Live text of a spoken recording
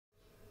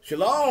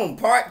Shalom,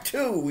 part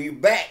 2. We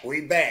back.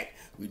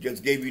 We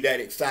just gave you that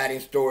exciting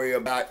story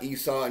about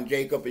Esau and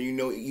Jacob, and you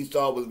know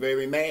Esau was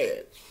very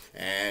mad.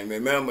 And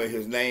remember,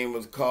 his name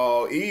was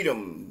called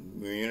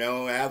Edom,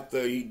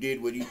 after he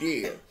did what he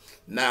did.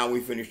 Now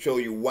we finna show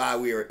you why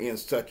we are in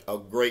such a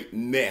great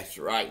mess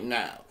right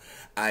now.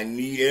 I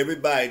need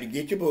everybody to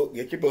get your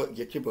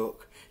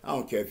book. I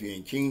don't care if you're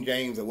in King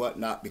James or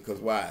whatnot, because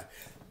why?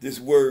 This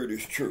word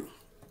is true.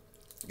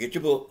 Get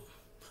your book.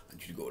 I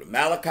want you to go to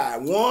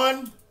Malachi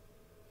 1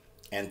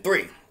 and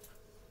 3.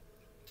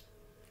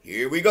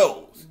 Here we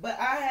go. But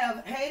I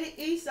have hated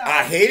Esau.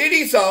 I hated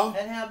Esau.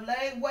 And have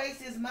laid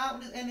waste his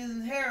mountains and his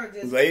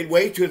inheritance. Laid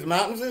waste to his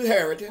mountains and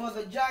inheritance. For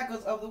the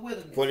jackals of the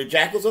wilderness. For the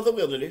jackals of the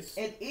wilderness.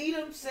 And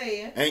Edom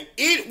said. Wait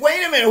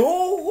a minute.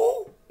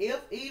 Who?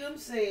 If Edom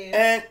said.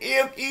 And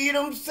if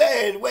Edom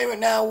said. Wait a minute.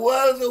 Now,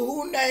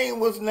 who name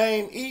was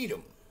named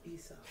Edom?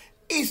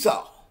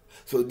 Esau.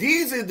 So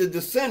these are the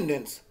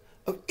descendants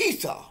of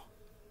Esau.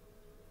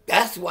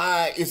 That's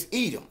why it's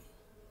Edom.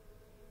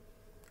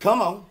 Come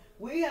on.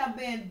 We have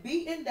been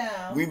beaten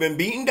down. We've been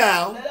beaten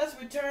down. Let us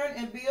return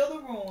and build the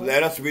ruin.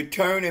 Let us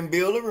return and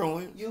build the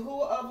ruin.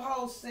 Yahuwah of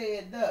hosts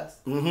said thus.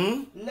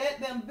 Let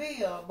them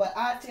build, but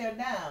I tear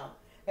down.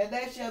 And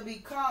they shall be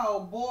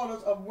called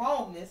borders of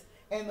wrongness,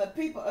 and the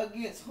people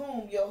against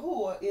whom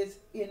Yahuwah is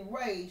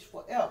enraged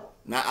forever.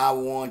 Now I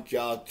want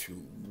y'all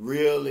to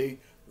really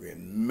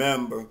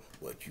remember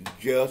what you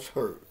just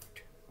heard.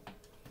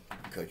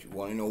 Because you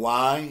want to know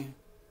why?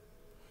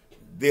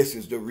 This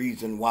is the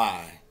reason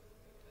why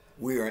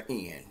we are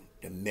in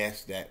the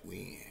mess that we're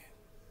in.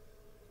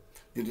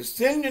 The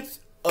descendants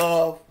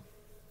of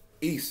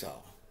Esau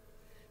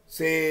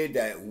said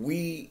that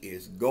we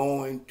is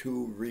going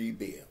to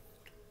rebuild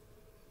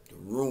the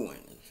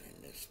ruins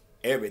and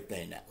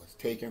everything that was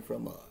taken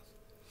from us.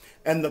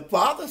 And the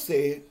father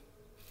said,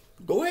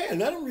 go ahead,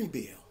 let them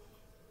rebuild.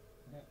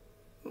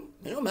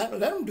 It don't matter,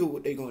 let them do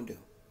what they're going to do.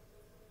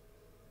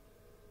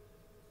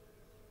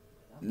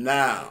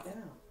 Now,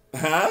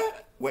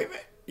 wait a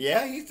minute.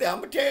 Yeah, he said, I'm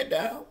going to tear it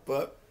down,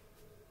 but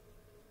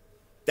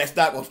that's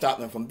not going to stop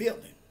them from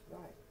building. Right.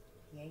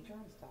 He ain't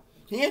trying to stop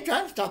them. He ain't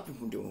trying to stop them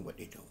from doing what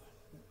they're doing.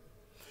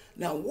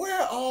 Now,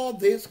 where all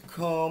this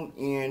come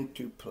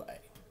into play?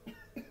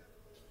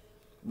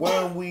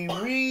 When we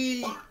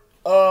read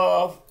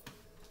of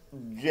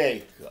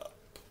Jacob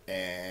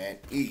and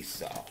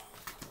Esau,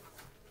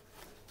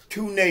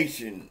 two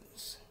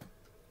nations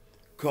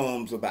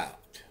comes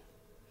about.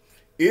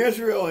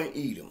 Israel and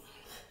Edom.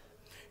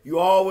 You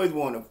always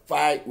want to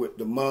fight with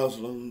the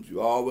Muslims.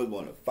 You always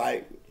want to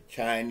fight with the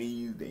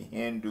Chinese, the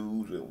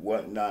Hindus, and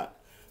whatnot.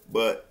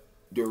 But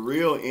the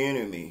real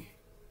enemy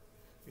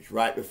is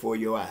right before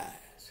your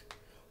eyes,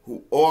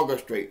 who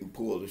orchestrate and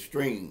pull the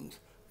strings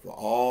for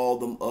all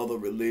them other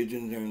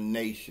religions and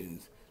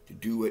nations to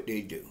do what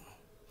they do.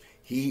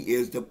 He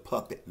is the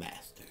puppet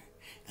master.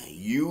 And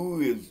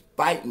you is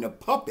fighting the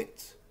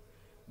puppets,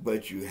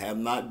 but you have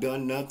not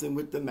done nothing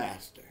with the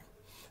master.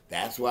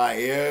 That's why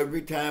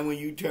every time when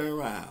you turn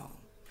around,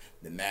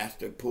 the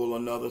master pull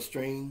another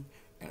string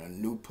and a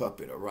new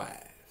puppet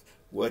arrives.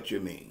 What you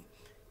mean?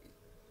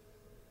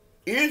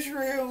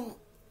 Israel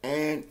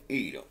and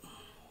Edom.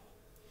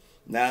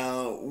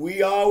 Now,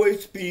 we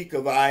always speak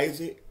of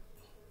Isaac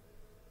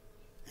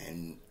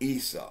and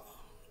Esau,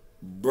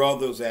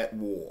 brothers at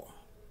war.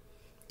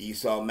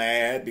 Esau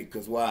mad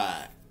because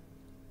why?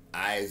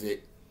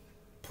 Isaac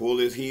pulled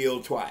his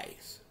heel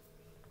twice.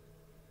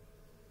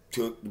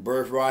 Took the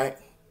birthright,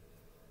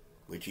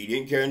 which he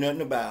didn't care nothing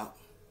about,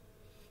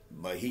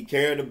 but he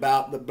cared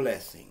about the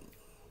blessing.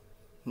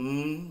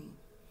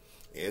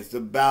 It's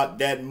about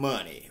that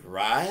money,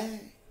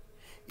 right?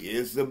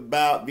 It's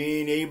about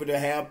being able to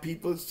have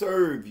people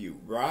serve you,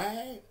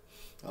 right?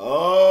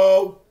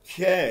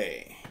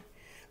 Okay.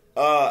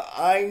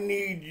 I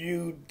need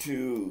you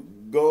to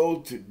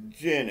go to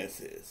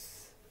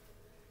Genesis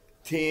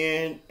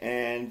 10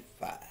 and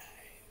 5.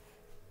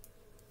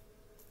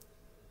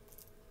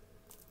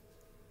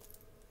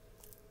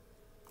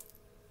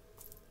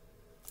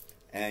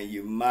 And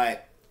you might,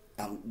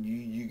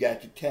 you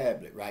got your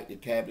tablet, right? The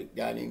tablet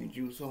got any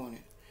juice on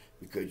it?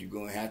 Because you're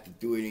going to have to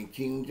do it in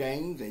King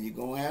James, and you're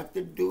going to have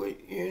to do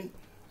it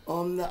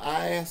on the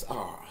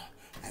ISR.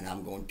 And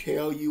I'm going to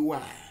tell you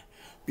why.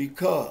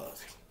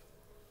 Because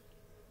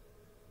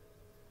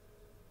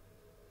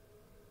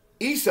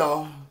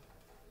Esau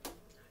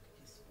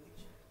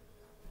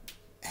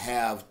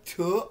have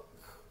took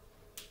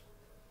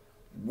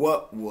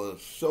what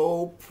was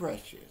so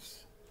precious,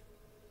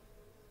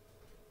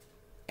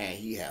 and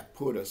he have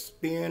put a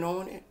spin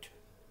on it,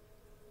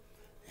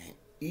 and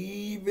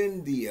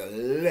even the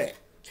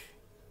elect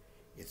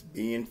is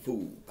being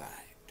fooled by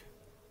it.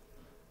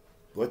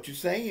 What you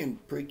saying,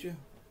 preacher?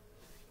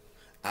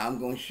 I'm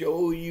going to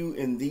show you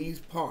in these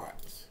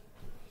parts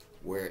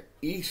where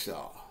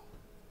Esau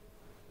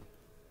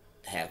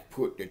have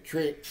put the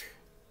trick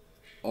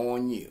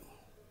on you,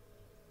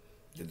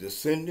 the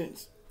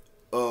descendants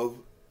of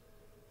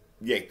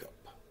Jacob.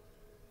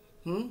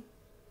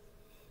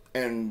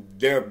 And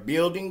their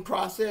building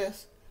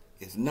process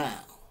is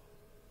now.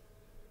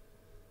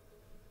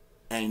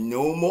 And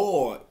no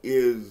more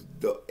is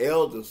the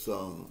elder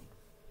son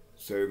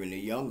serving the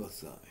younger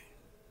son.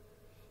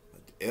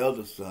 But the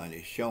elder son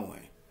is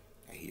showing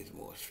that he is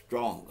more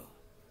stronger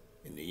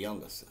than the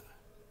younger son.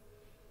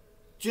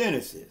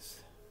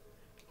 Genesis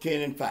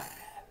 10 and 5.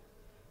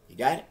 You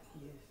got it?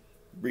 Yes.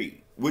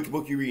 Read. Which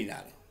book you reading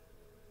out of?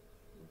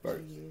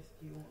 First. Yes.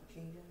 You want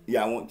King James?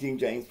 Yeah, I want King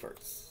James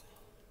first.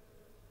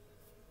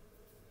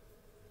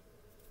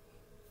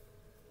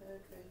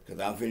 Okay. Because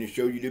I'm finna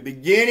show you the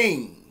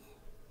beginning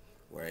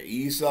where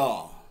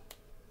Esau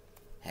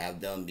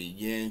have done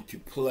begin to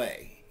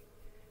play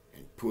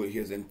and put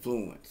his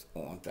influence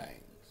on things.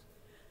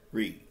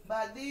 Read.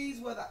 By these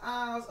were the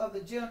isles of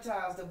the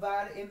Gentiles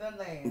divided in the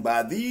land.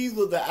 By these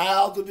were the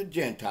isles of the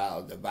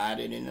Gentiles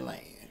divided in the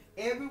land.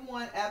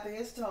 Everyone after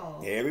his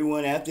tongue.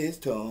 Everyone after his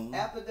tongue.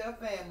 After their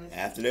families.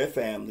 After their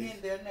families.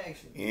 In their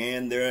nation.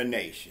 In their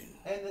nation.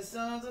 And the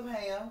sons of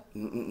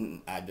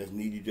Ham. I just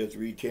need you to just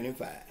read 10 and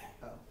 5.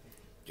 Oh.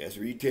 Just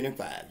read 10 and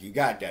 5. You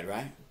got that,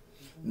 right?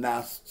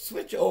 Now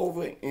switch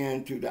over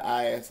into the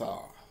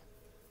ISR.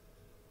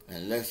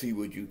 And let's see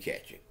what you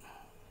catch it.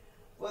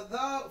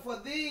 For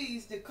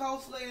these, the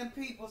coastland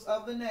peoples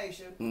of the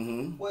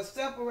nation were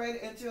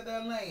separated into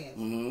their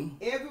lands.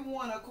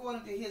 Everyone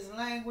according to his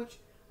language,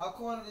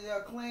 according to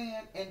their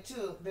clan, and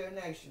to their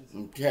nations.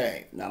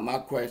 Okay. Now my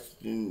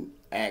question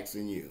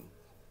asking you,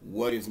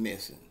 what is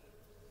missing?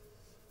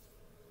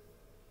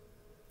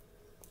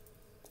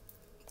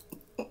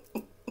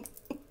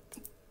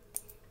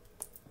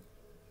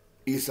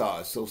 Esau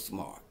is so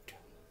smart.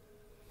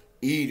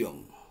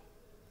 Edom,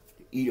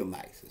 the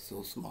Edomites is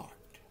so smart.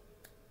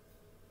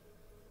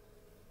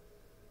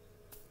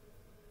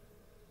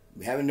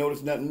 You haven't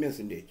noticed nothing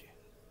missing, did you?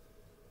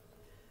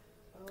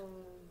 Let me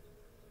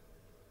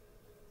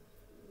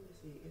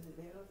see. Is it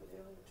there over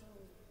there on the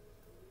tongue?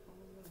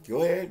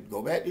 Go ahead.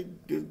 Go back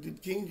to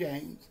King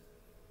James.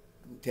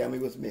 And tell me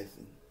what's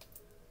missing.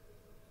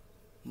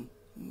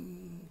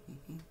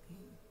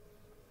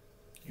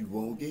 You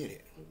won't get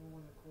it.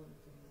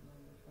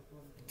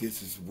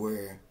 This is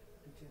where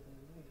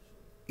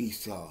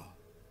Esau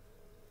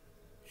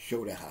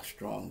showed us how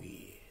strong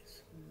he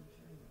is.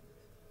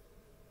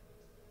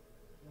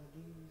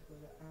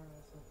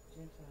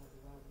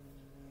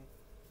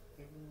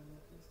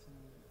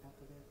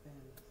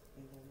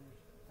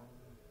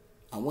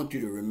 I want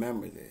you to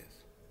remember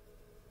this.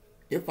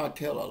 If I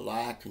tell a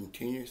lie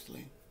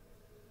continuously,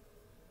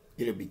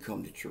 it'll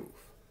become the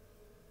truth.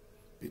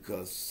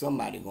 Because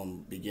somebody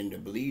gonna begin to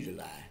believe the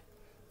lie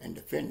and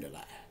defend the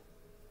lie.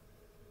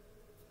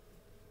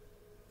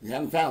 You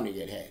haven't found it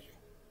yet, have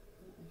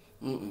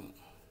you?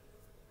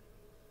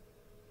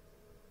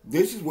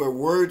 This is where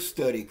word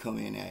study come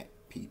in at,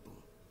 people.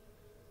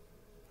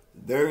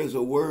 There is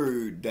a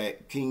word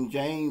that King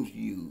James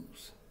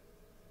used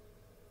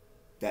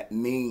that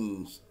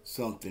means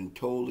something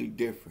totally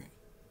different.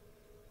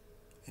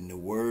 And the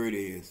word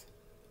is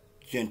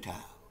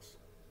Gentiles.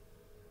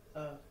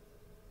 The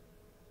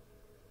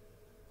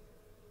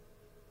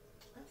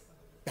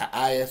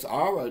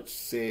ISR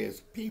says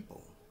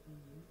people.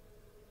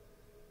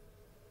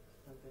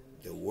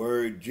 The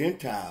word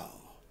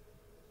Gentile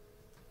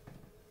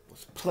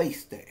was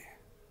placed there.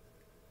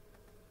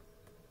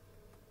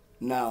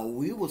 Now,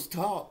 we was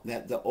taught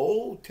that the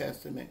Old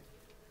Testament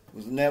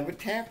was never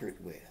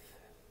tampered with.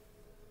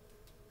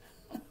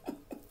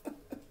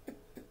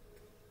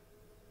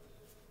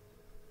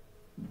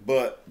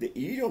 But the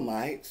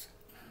Edomites,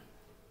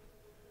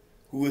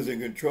 who is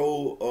in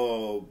control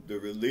of the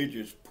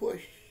religious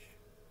push,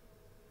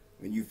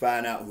 when you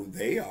find out who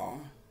they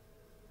are,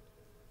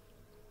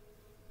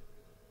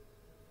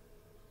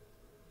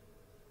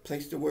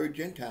 place the word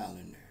Gentile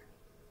in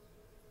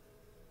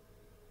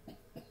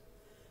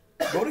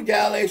there. Go to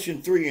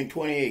Galatians 3 and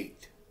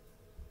 28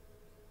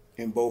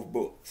 in both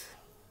books.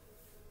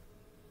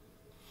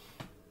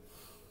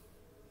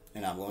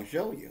 And I'm going to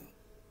show you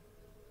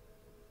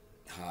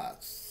how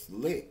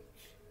slick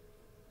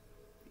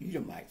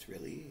Edomites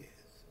really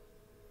is.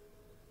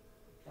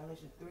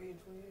 Galatians 3 and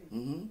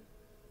 28.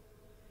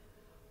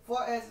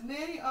 For as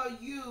many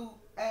of you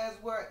as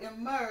were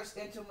immersed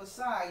into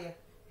Messiah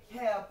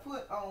have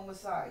put on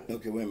Messiah.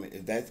 Okay, wait a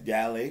minute. That's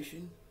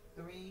Galatians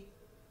 3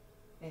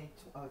 and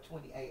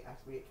 28.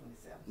 I read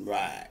 27.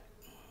 Right.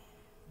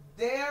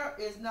 There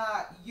is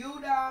not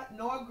Judah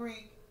nor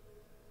Greek.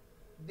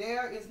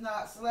 There is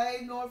not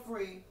slave nor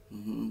free.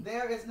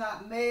 There is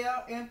not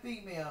male and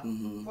female.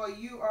 For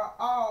you are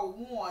all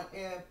one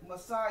in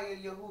Messiah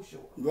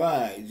Yahushua.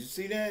 Right. You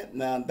see that?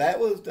 Now, that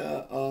was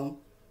the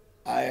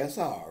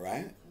ISR,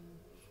 right?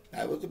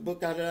 That was the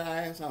book out of the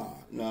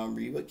ISR. Now,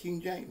 read what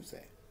King James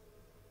said.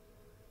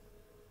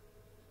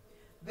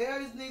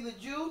 There is neither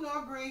Jew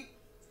nor Greek.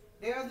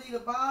 There is neither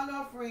bond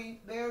nor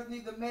free. There is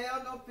neither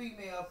male nor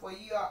female. For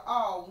ye are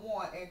all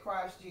one in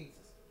Christ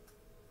Jesus.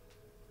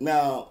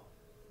 Now,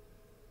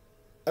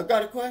 I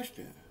got a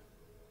question.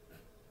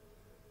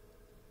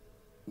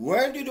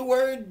 Where did the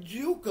word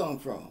Jew come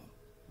from?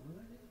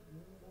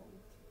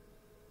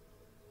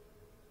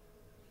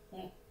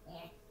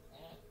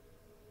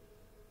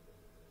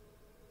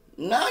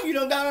 Now you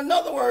done got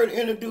another word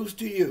introduced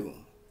to you.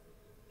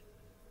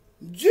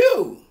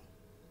 Jew.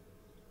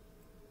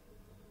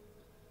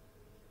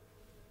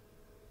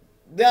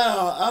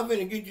 Now, I'm going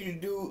to get you to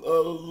do a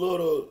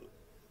little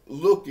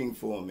looking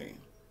for me.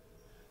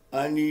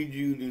 I need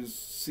you to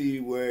see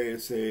where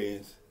it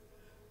says,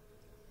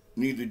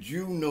 neither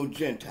Jew nor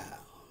Gentile.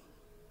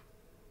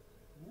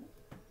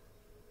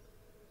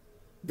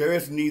 There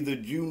is neither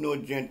Jew nor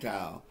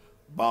Gentile,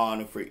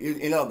 bond or free.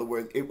 In other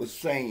words, it was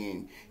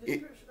saying,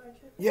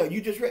 yeah,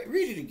 you just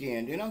read it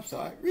again, then I'm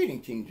sorry.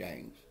 Reading King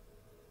James.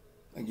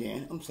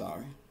 Again, I'm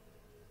sorry.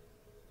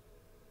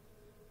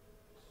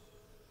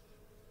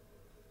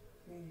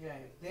 King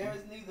James. There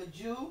is neither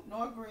Jew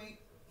nor Greek.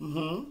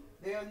 Mm-hmm.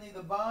 There is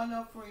neither bond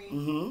nor free.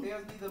 Mm-hmm. There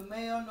is neither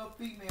male nor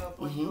female,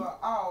 for you are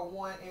all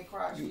one in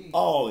Christ Jesus.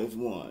 All is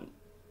one.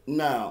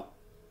 Now,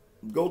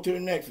 go to the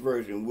next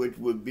version, which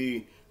would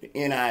be the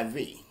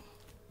NIV.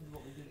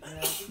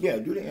 Yeah,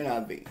 do the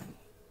NIV.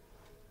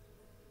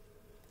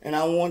 And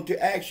I want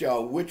to ask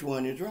y'all which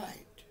one is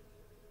right.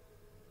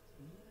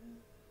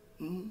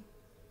 Mm-hmm.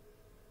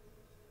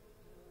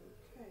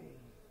 Okay.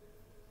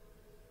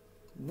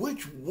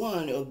 Which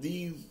one of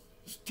these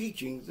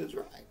teachings is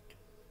right?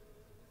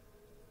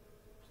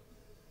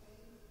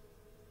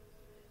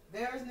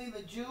 There is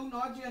neither Jew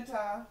nor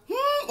Gentile. Wait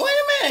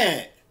a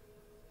minute.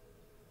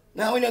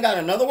 Now we done got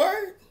another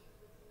word?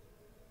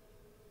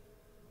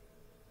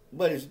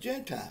 But it's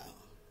Gentile.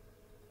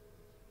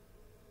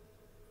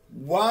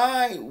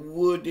 Why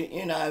would the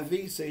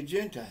NIV say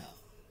Gentile?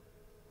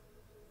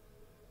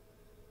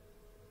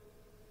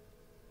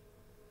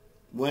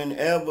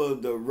 Whenever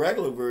the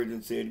regular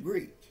version said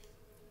Greek.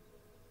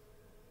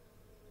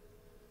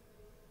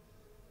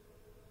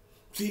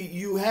 See,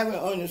 you haven't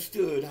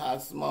understood how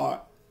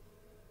smart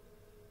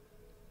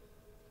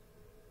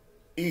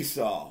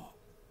Esau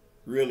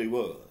really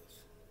was.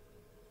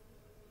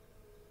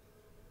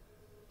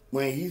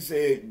 When he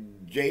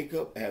said,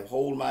 Jacob have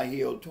hold my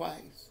heel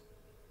twice,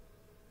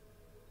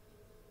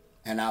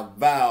 and I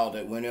vow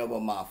that whenever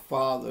my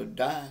father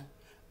die,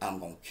 I'm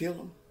going to kill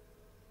him.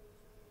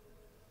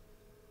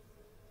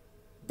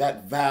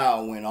 That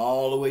vow went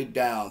all the way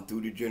down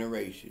through the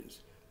generations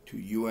to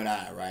you and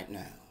I right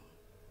now.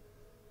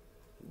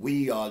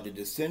 We are the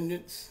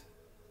descendants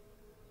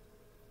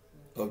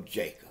of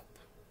Jacob.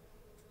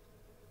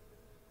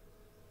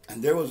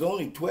 And there was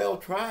only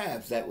 12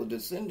 tribes that were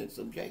descendants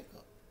of Jacob.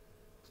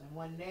 And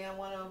one damn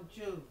one of them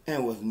Jews.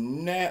 And was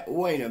not,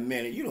 wait a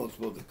minute, you don't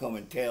supposed to come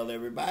and tell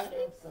everybody.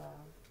 I'm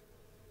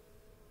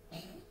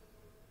sorry.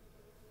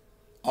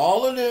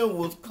 All of them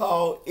was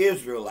called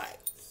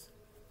Israelites.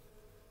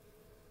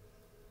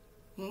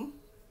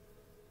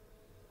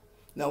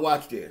 Now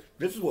watch this.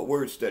 This is what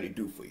word study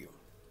do for you.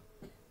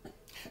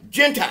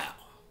 Gentile.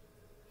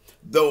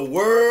 The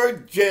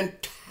word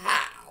Gentile.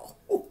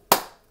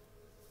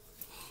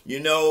 You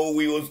know,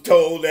 we was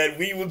told that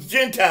we was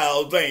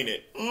Gentiles, ain't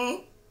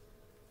it?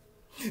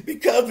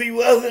 Because he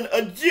wasn't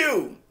a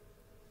Jew.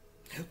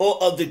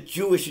 Or of the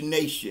Jewish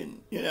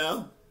nation, you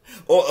know?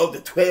 Or of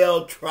the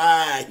 12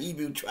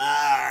 Hebrew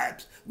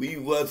tribes. We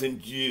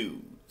wasn't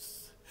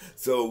Jews.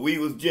 So we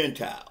was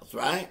Gentiles,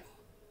 right?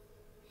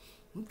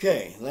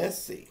 Okay, let's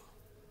see.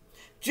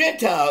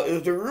 Gentile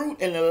is the root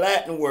in the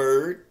Latin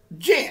word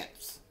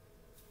gens.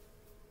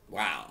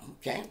 Wow,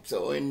 okay.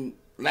 So in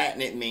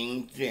Latin it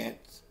means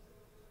gens.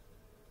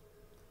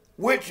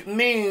 Which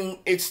means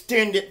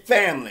extended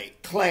family,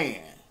 clan.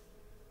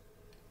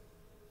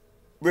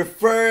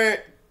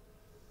 Referred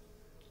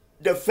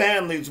the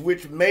families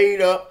which made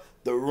up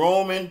the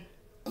Roman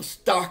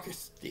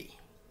aristocracy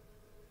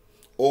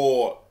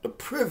or the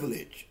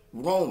privileged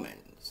Romans.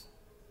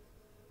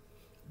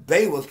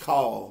 They was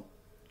called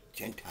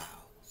Gentiles.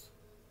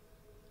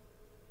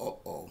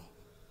 Uh-oh.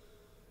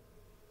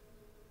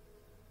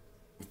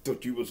 I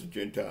thought you was a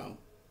Gentile.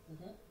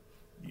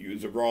 You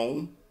was a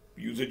Rome?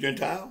 You was a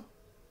Gentile?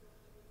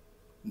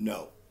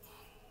 No.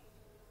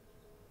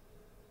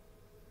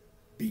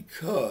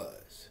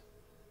 Because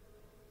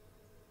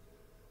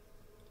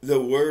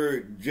the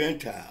word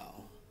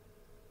Gentile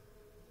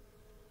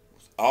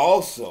was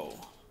also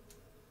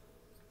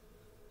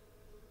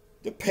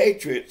the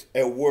Patriots,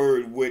 a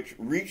word which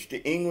reached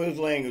the English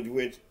language,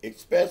 which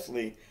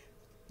especially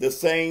the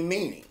same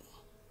meaning.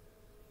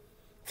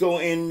 So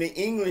in the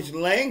English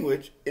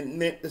language, it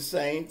meant the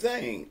same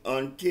thing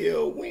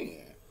until when?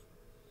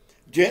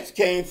 Gents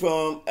came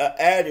from an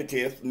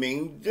adjective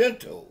meaning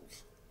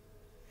gentles,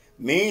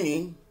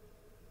 meaning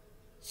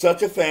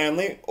such a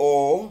family,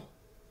 or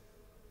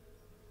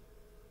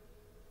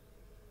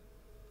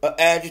an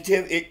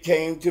adjective, it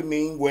came to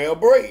mean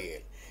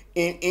well-bred.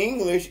 In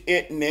English,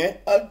 it meant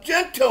a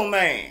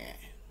gentleman.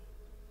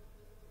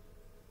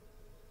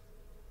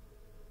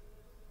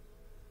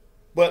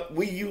 But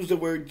we use the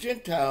word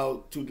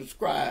Gentile to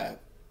describe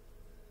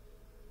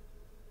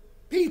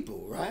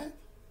people, right?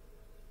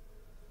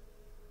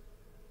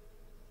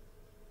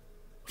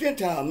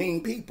 Gentile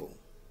mean people.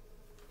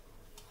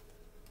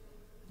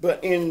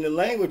 But in the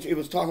language, it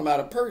was talking about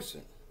a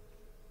person.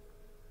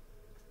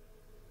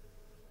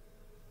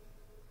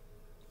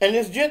 And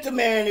this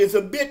gentleman is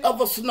a bit of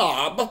a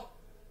snob.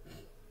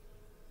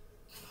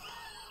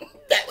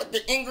 That was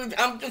the English.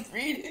 I'm just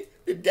reading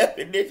the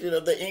definition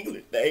of the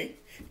English thing.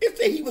 It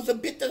said he was a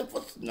bit of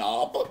a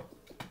snob.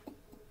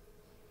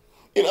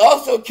 It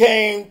also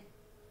came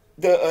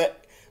the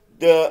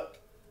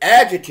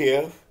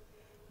adjective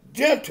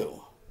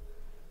gentle,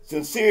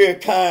 sincere,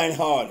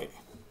 kind-hearted,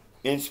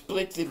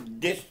 explicit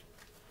dish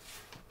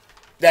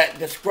that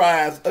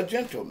describes a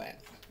gentleman.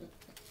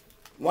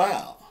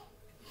 Wow.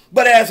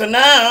 But as a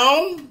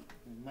noun,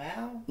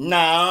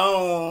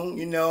 noun,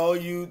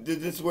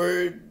 this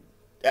word,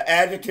 the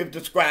adjective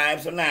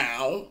describes a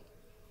noun,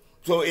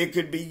 so it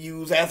could be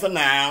used as a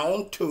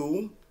noun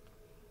too,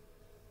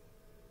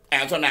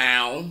 as a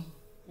noun.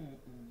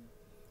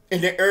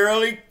 In the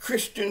early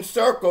Christian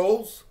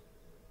circles,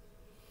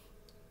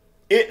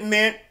 it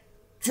meant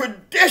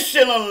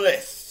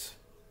traditionalists.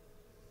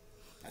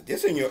 Now,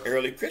 this in your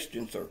early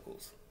Christian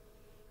circles.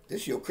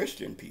 This your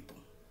Christian people.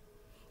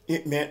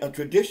 It meant a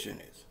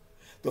traditionist,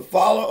 the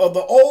follower of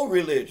the old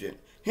religion,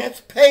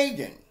 hence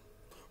pagan.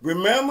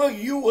 Remember,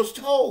 you was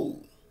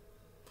told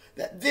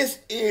that this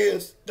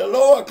is the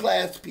lower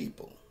class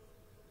people,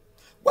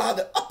 while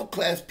the upper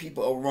class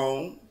people of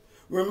Rome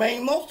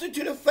remain mostly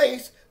to the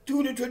faith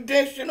to the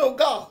traditional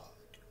God.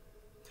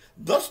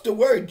 Thus the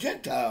word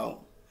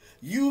Gentile,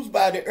 used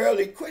by the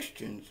early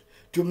Christians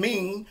to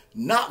mean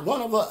not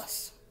one of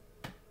us.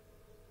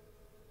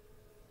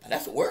 Now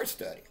that's a word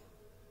study.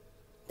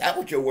 That's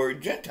what your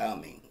word Gentile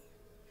means.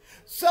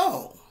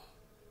 So,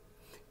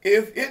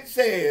 if it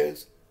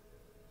says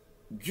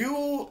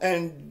Jew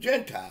and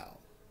Gentile,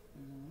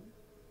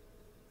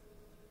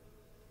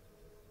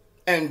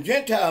 and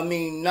Gentile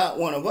mean not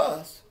one of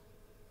us,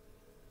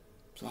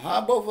 so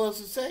how both of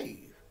us are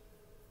saved?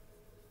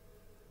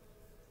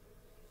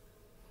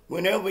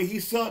 Whenever he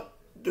sent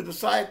the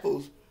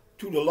disciples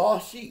to the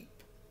lost sheep.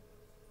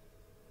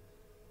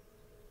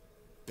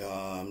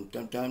 Dum,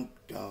 dum, dum,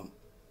 dum,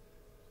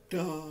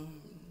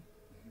 dum.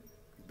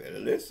 You better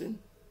listen.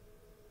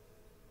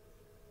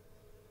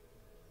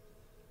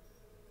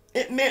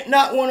 It meant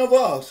not one of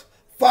us,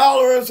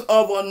 followers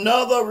of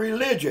another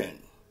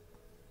religion.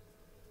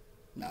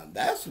 Now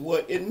that's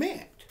what it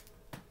meant.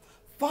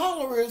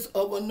 Followers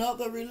of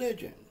another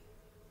religion.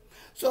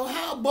 So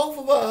how both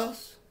of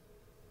us,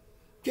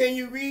 can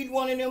you read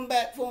one of them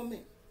back for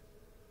me?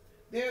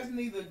 There's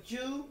neither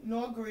Jew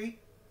nor Greek.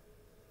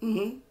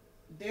 Mm-hmm.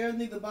 There's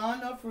neither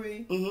bond nor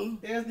free.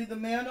 Mm-hmm. There's neither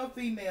male nor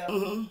female.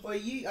 Mm-hmm. For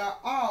ye are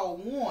all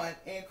one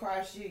in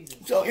Christ Jesus.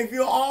 So if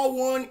you're all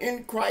one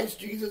in Christ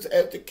Jesus,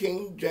 as the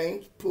King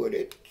James put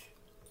it,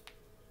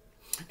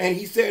 and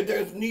he said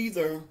there's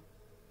neither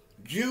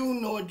Jew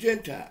nor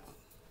Gentile.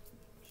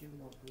 Jew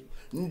nor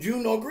Greek.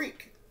 Jew nor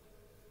Greek.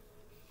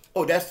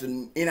 Oh, that's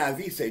the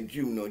NIV say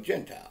Jew nor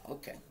Gentile.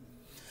 Okay.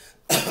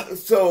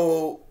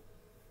 So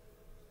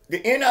the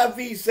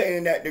NIV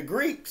saying that the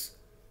Greeks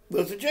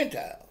was the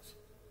Gentiles.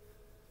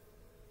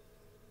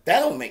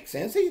 That don't make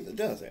sense either,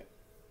 does it?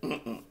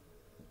 Mm-mm.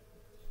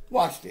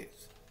 Watch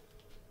this.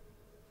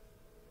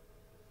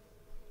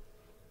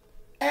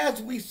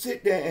 As we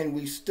sit there and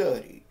we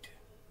studied,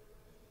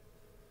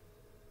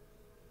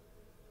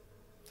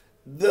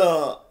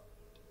 the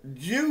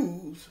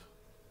Jews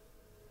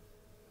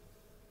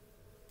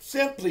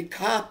simply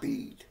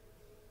copied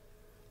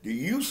the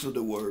use of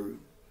the word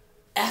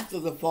after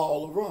the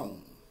fall of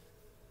Rome.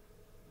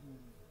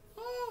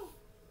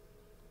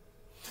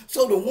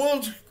 So the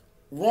ones,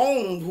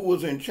 Rome, who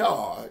was in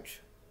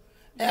charge,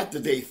 after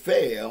they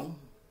fell,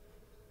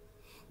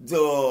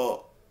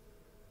 the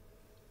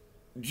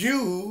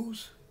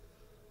Jews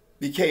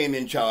became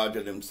in charge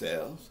of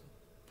themselves.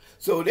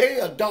 So they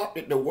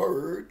adopted the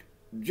word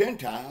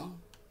Gentile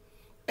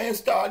and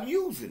started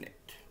using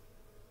it.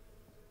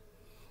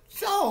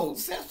 So,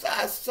 since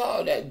I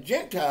saw that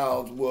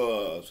Gentiles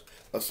was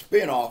a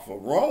spinoff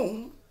of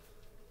Rome,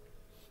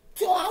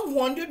 so I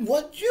wondered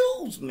what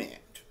Jews meant.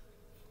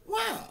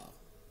 Wow.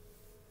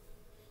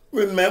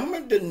 Remember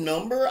the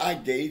number I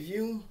gave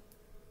you?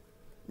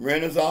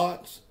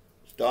 Renaissance,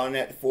 starting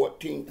at the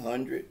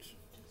 1400s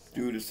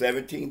through the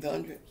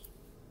 1700s?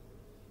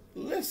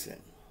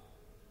 Listen.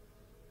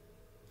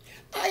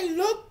 I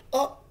looked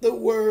up the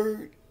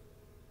word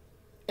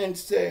and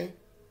said,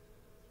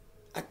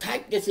 I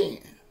typed this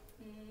in.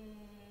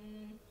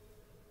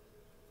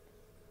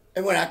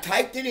 And when I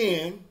typed it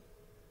in,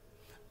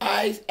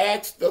 I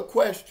asked the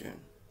question,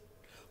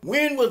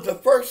 when was the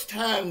first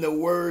time the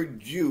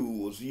word Jew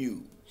was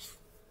used?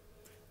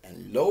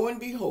 And lo and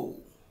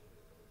behold,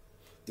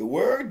 the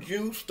word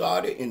Jew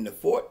started in the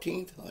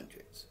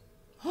 1400s.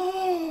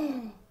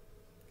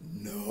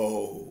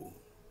 No.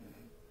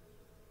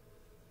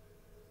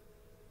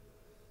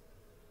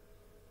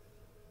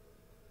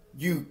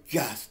 You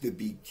got to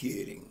be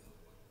kidding.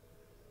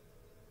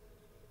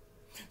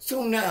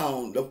 So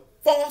now the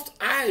false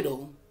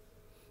idol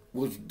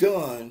was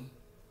done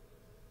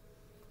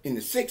in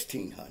the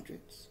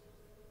 1600s.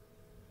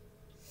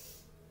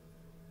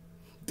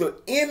 The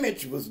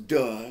image was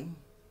done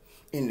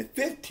in the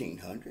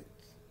 1500s.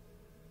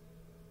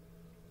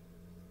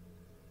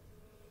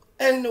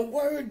 And the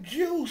word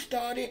Jew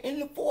started in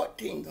the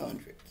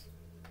 1400s.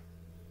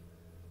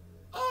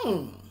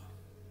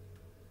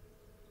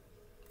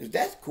 Is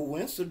that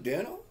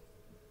coincidental?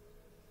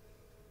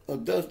 Or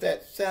does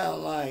that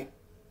sound like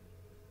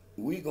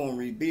we gonna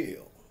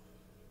rebuild?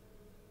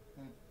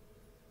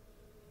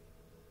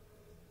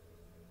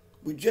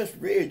 We just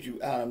read you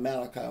out of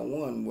Malachi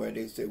 1 where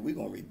they said we're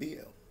gonna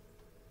rebuild.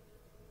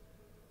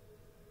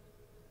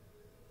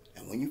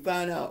 And when you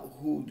find out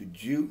who the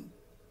Jew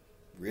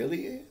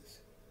really is,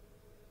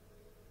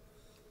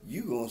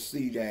 you're gonna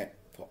see that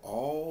for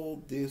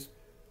all this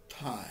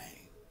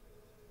time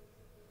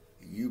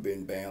you've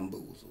been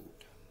bamboozled.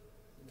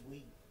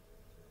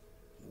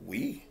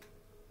 We.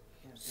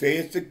 Say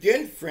it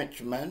again,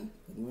 Frenchman.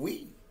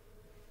 We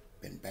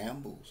been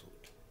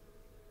bamboozled.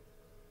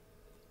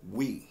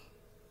 We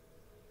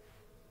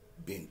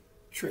been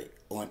tricked.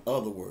 Or in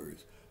other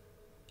words,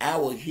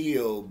 our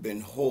heel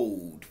been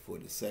holed for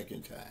the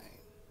second time.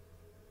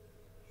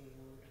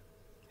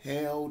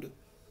 Held.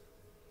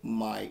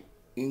 My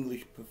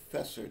English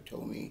professor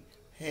told me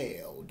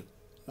held,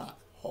 not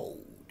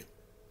hold.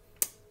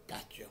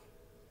 Gotcha.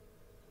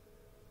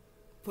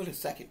 For the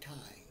second time.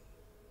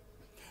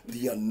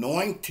 The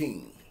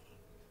anointing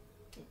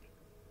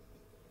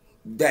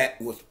that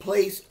was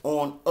placed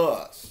on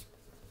us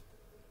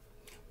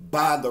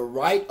by the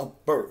right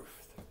of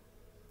birth,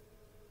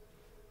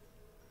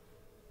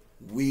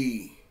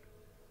 we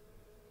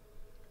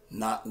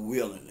not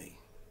willingly,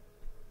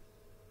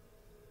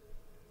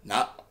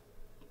 not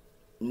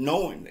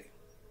knowingly,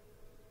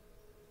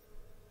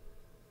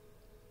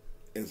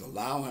 is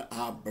allowing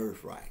our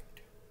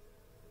birthright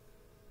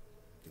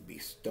to be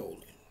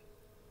stolen.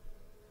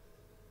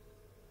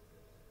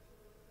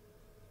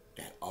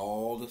 That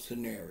all the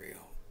scenario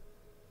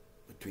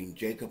between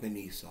Jacob and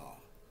Esau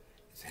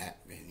is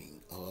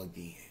happening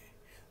again.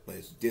 But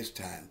this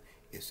time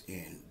it's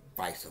in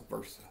vice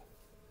versa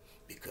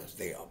because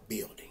they are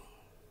building.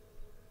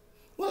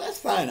 Well, let's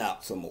find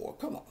out some more.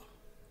 Come on.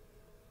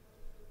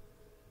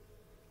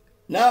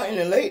 Now, in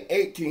the late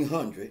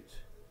 1800s,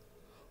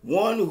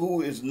 one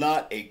who is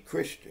not a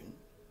Christian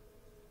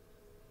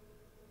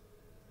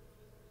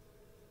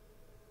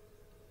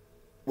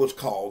was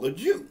called a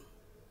Jew.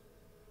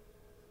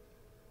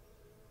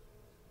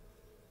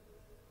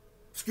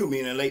 Excuse me,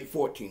 in the late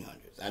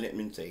 1400s. I didn't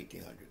mean to say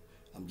 1800s.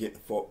 I'm getting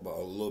a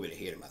little bit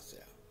ahead of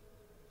myself.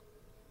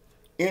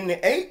 In the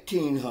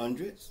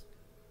 1800s,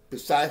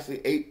 precisely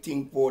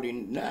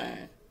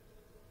 1849,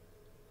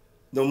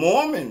 the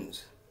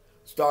Mormons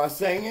started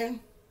singing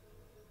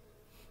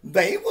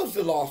they was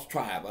the lost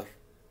tribe of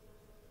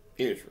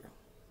Israel.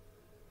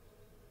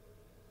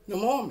 The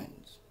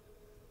Mormons.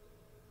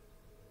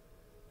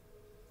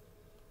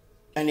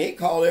 And they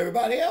called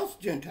everybody else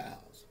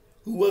Gentiles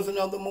who wasn't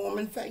of the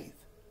Mormon faith.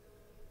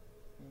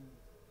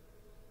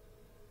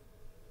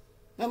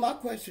 Now my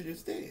question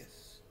is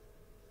this.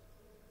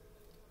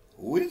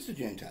 Who is the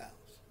Gentiles?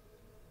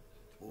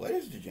 What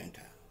is the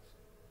Gentiles?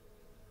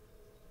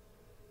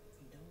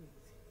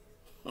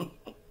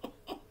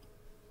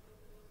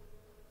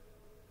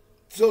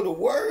 So the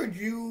word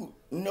you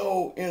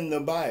know in the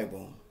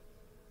Bible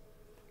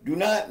do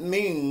not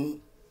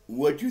mean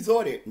what you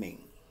thought it meant.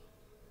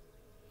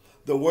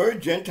 The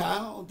word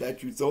Gentile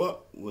that you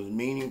thought was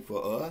meaning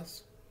for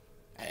us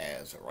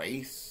as a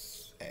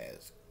race,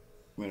 as,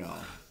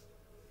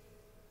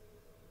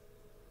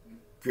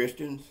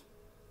 Christians,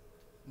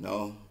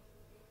 no,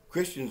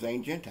 Christians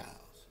ain't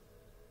Gentiles.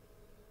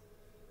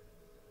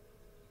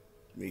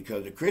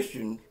 Because the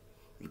Christians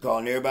was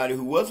calling everybody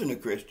who wasn't a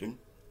Christian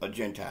a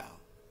Gentile.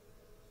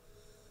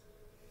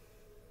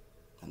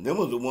 And them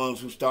was the ones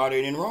who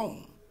started in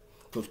Rome.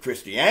 Because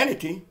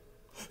Christianity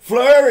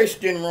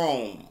flourished in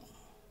Rome.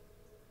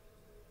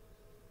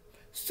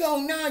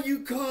 So now you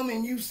come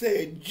and you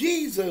said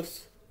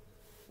Jesus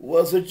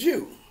was a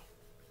Jew.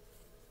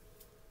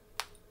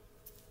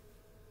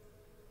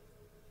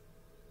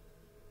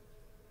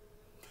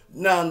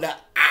 Now the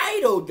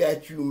idol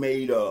that you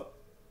made up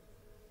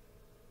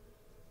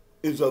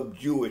is of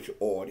Jewish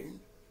origin.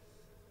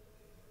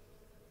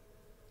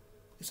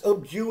 It's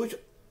of Jewish,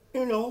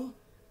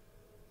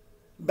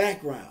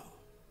 background.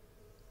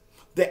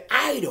 The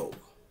idol,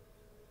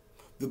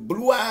 the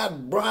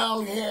blue-eyed,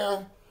 brown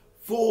hair,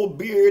 full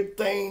beard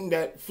thing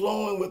that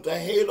flowing with the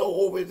halo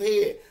over his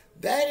head,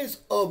 that is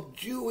of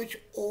Jewish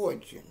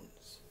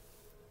origins.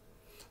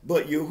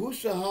 But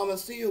Yahushua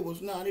HaMashiach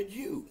was not a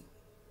Jew.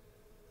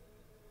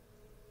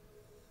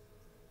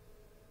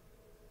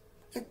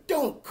 And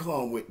don't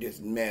come with this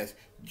mess.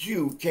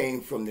 Jew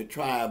came from the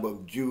tribe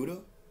of Judah.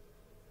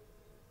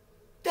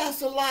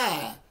 That's a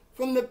lie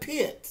from the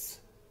pits.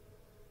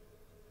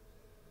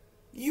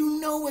 You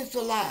know it's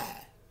a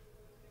lie.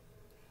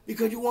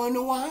 Because you want to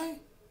know why?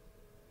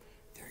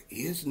 There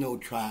is no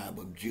tribe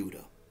of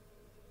Judah.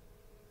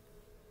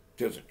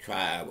 There's a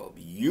tribe of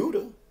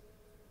Judah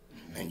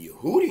and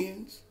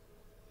Yehudians,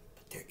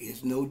 but there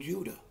is no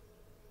Judah.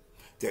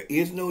 There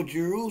is no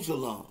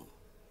Jerusalem.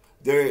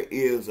 There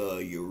is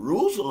a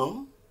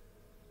Jerusalem.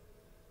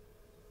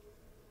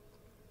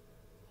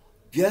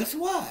 Guess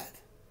what?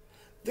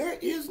 There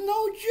is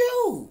no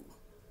Jew.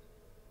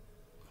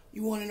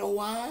 You want to know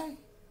why?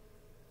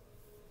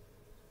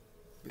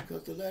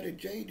 Because the letter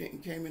J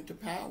didn't came into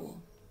power.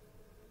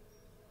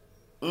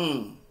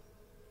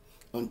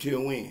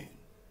 Until when?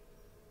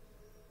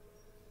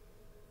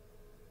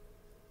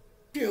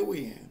 Till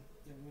when?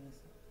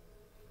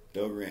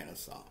 The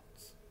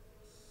Renaissance.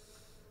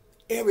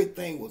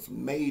 Everything was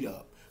made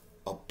up.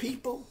 A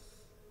people,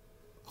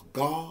 a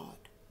God,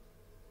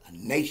 a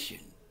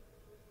nation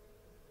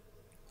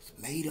was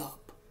made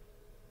up.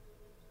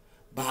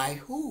 By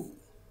who?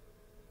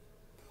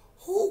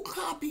 Who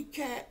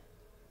copycat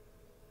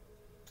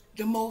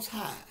the Most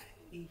High?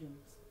 The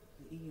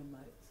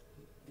Edomites,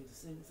 the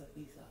descendants of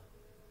Esau.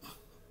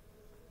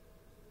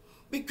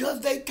 Because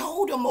they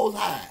told the Most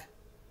High,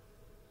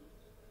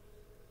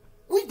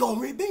 we gonna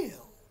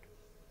rebuild.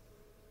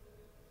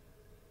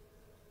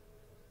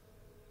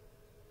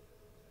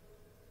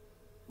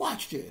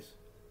 Watch this.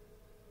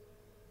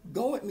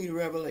 Go with me to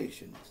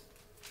Revelations.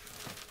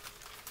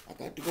 I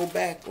got to go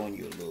back on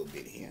you a little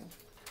bit here.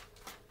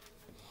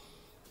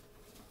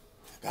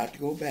 I got to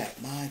go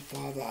back. My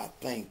Father, I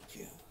thank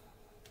you.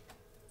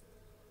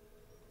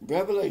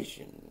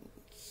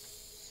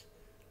 Revelations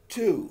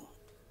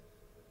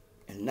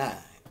 2:9.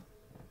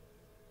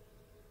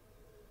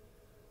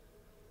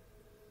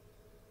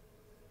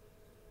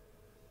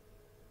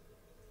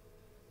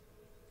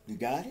 You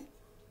got it?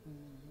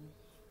 Mm-hmm.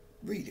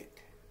 Read it.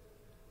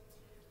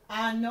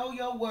 I know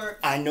your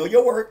works. I know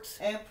your works.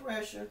 And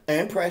pressure.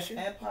 And pressure.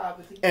 And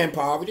poverty. And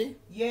poverty.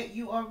 Yet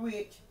you are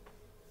rich.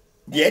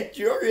 Yet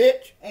you're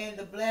rich. And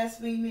the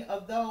blasphemy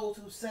of those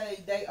who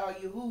say they are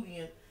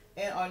Yehudian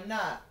and are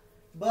not,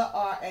 but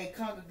are a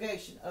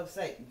congregation of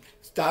Satan.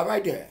 Stop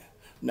right there.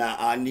 Now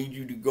I need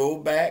you to go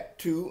back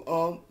to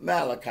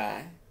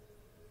Malachi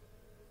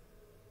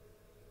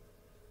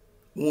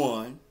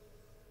 1.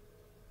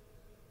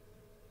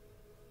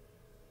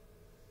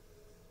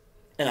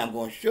 And I'm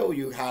going to show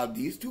you how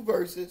these two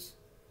verses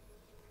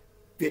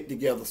fit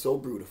together so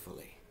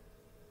beautifully.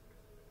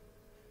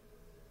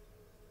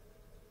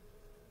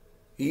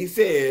 He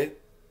said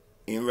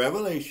in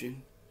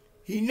Revelation,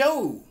 he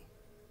knows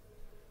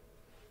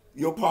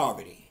your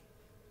poverty,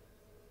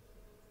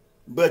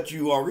 but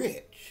you are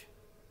rich.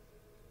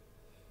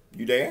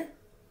 You there?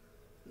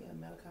 Yeah,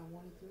 Malachi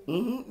 1:3.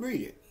 Mm-hmm.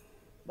 Read it.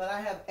 But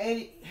I have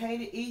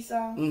hated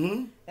Esau,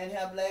 and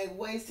have laid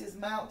waste his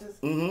mountains,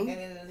 and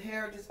an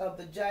inheritance of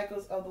the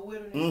jackals of the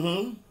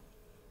wilderness.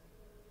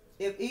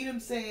 If Edom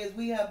says,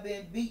 we have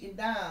been beaten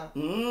down,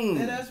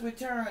 let us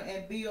return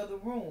and build the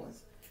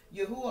ruins.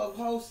 Yahuwah of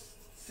hosts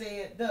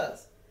said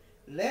thus,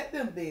 let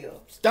them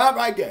build. Stop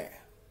right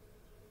there.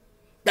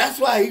 That's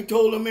why he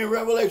told them in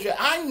Revelation,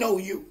 I know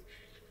you.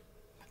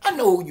 I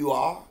know who you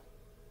are.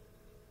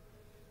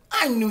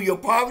 I knew your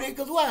poverty,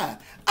 because why?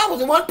 I was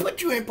the one who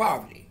put you in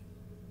poverty.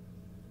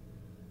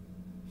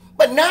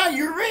 But now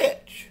you're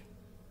rich.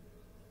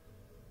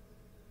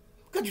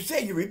 Because you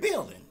say you're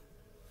rebuilding.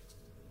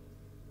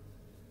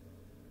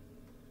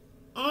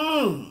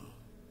 Come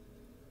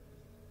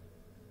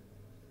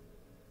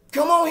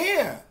on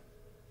here.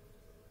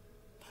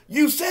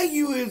 You say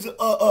you is, wait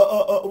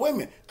a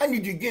minute. I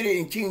need you to get it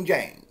in King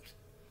James.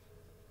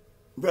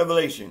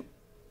 Revelation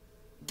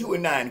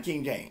 2:9,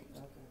 King James.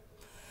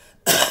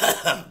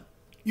 Okay.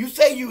 You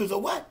say you is a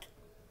what?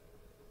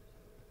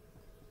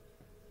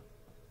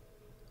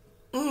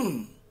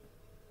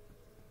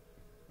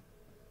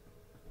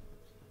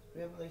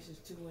 Revelations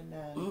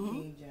 2:9,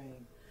 King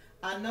James.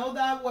 I know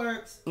thy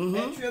works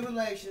and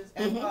tribulations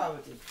and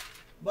poverty,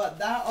 but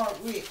thou art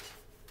rich.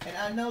 And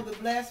I know the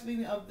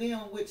blasphemy of them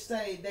which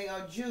say they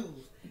are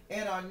Jews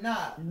and are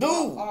not,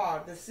 but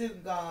are the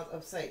synagogue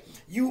of Satan.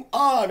 You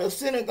are the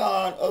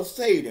synagogue of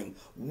Satan.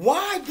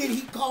 Why did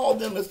he call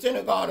them the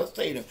synagogue of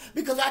Satan?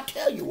 Because I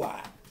tell you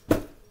why.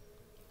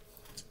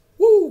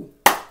 Woo!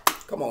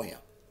 Come on here.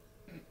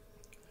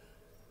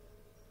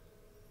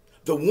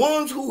 The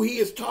ones who he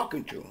is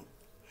talking to.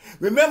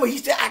 Remember, he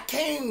said, I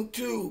came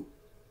to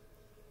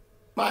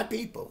my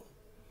people,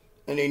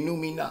 and they knew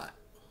me not.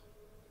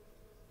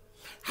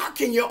 How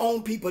can your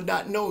own people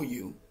not know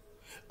you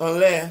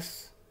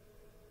unless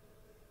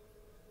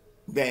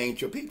they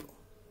ain't your people?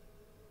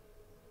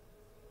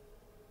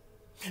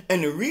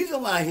 And the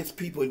reason why his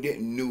people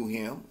didn't know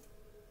him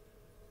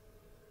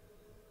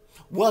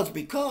was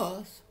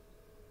because,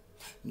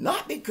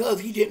 not because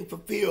he didn't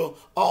fulfill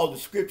all the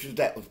scriptures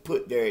that was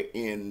put there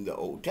in the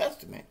Old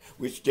Testament,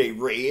 which they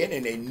read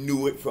and they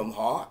knew it from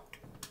heart.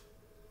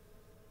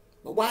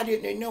 But why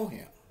didn't they know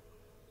him?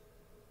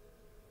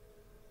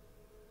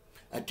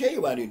 I tell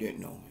you why they didn't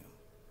know him.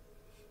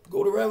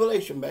 Go to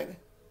Revelation, baby.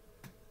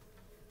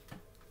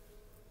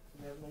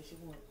 Revelation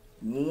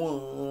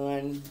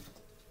 1.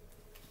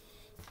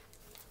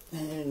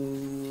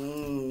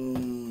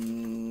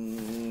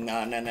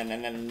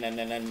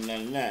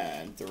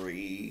 And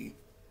 3.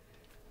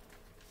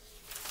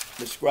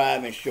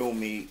 Describe and show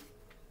me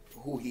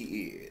who he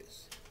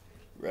is.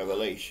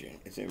 Revelation.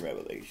 It's in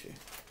Revelation.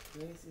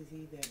 Blessed is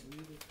he that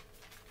readeth.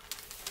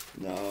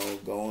 No,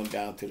 going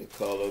down to the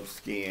color of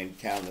skin,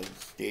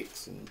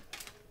 candlesticks, and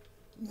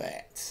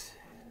that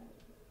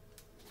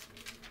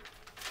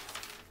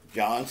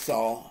I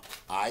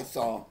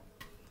saw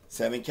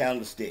 7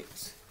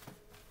 candlesticks.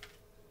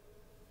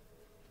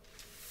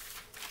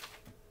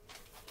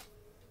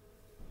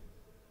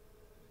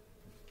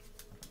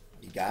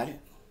 You got it?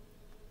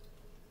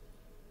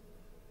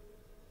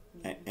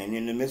 And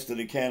in the midst of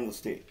the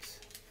candlesticks,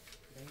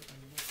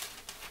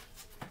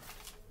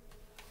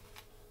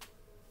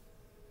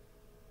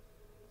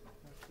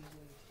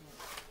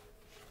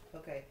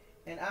 okay.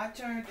 And I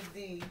turned to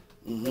thee,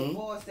 mm-hmm. the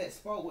voice that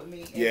spoke with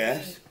me, and,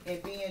 yes.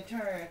 being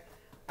turned,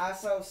 I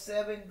saw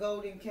 7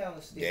 golden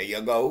candlesticks. There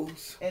you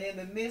goes. And in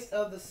the midst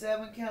of the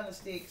 7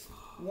 candlesticks,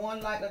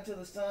 one like unto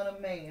the Son of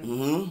Man.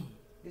 Mm-hmm.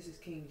 This is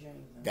King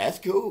James. That's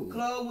cool.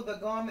 Clothed with a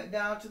garment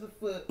down to the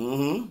foot,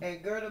 mm-hmm.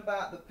 and girt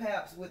about the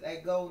paps with a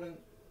golden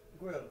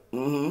girdle.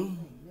 Mm-hmm.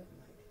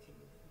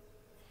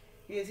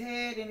 His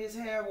head and his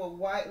hair were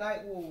white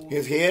like wool.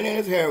 His head and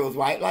his hair was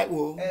white like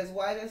wool. As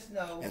white as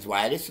snow. As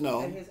white as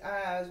snow. And his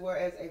eyes were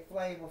as a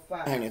flame of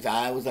fire. And his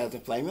eye was as a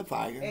flame of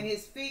fire. And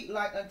his feet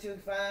like unto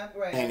fine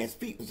brass. And his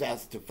feet was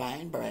as to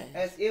fine brass.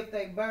 As if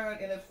they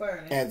burned in a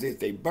furnace. As if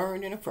they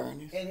burned in a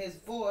furnace. And his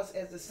voice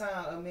as the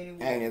sound of many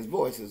waters. And his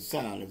voice is the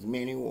sound of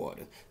many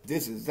waters.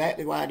 This is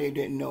exactly why they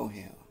didn't know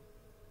him.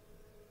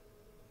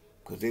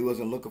 Because they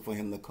wasn't looking for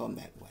him to come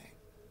that way.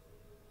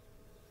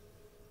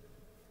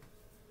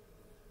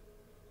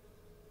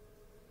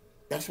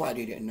 That's why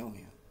they didn't know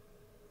him.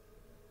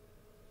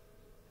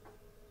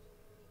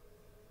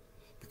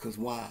 Because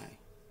why?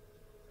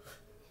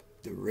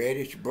 The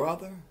reddish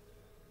brother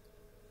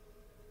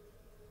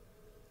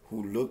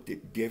who looked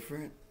it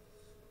different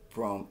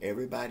from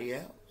everybody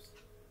else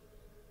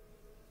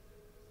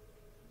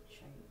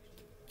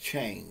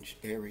changed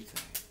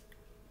everything.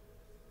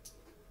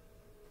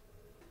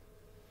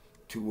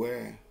 To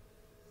where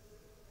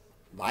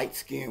light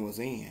skin was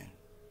in,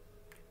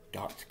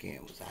 dark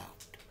skin was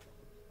out.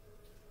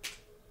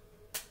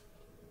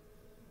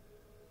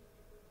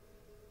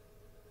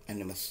 And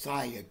the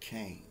Messiah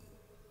came.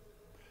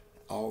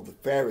 All the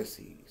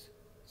Pharisees,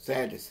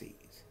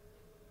 Sadducees.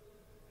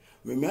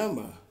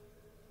 Remember,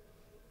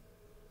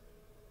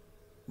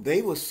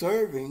 they were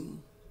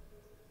serving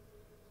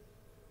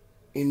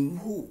in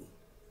who?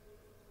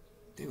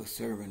 They were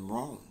serving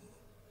Rome.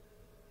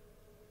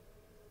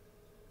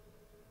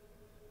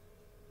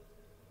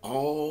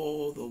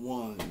 All the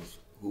ones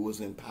who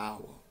was in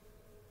power,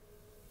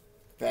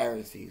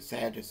 Pharisees,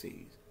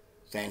 Sadducees,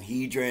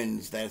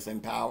 Sanhedrins that's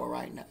in power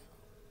right now,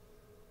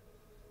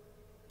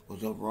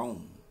 was of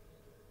Rome.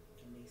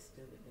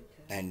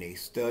 And they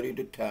studied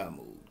the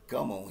Talmud.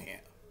 Come on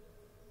here.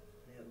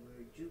 That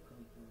word Jew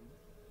come from.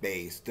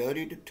 They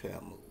studied the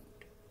Talmud.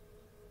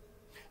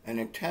 And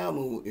the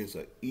Talmud is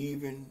a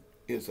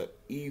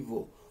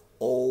evil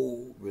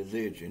old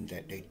religion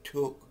that they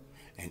took,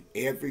 and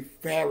every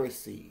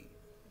Pharisee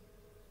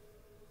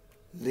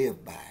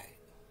lived by it.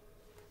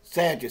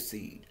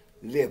 Sadducees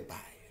lived by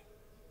it.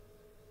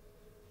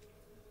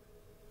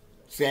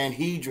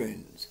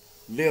 Sanhedrins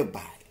lived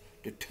by it.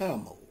 The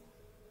Talmud.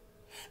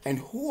 And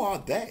who are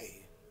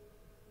they?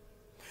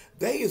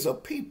 They is a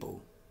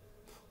people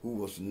who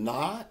was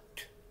not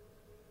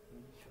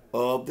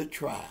of the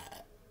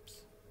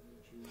tribes,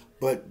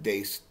 but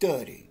they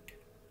studied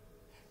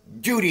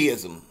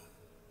Judaism.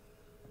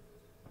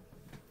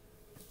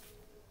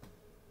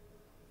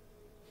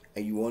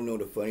 And you want to know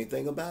the funny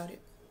thing about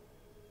it?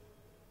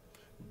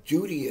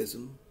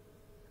 Judaism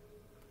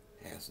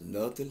has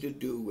nothing to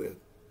do with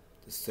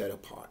the set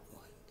apart ones.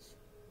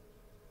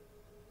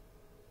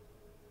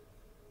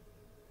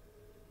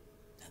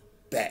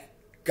 That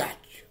got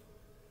you.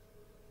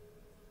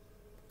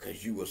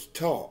 Because you was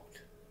taught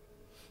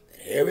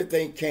that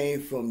everything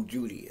came from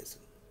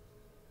Judaism.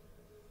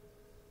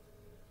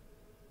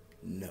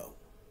 No.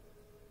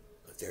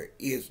 Because there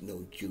is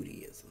no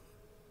Judaism.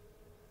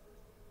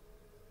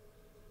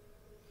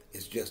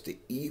 It's just the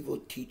evil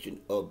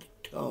teaching of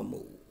the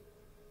Talmud.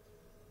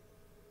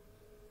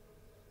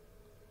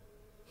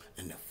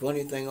 And the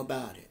funny thing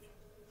about it,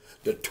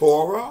 the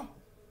Torah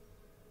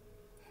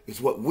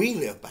is what we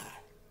live by.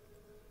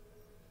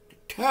 The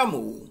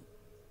Talmud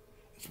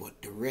is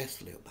what the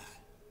rest live by.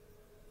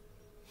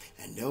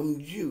 And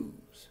them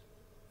Jews,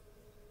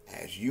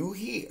 as you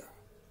hear,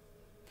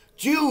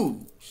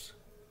 Jews,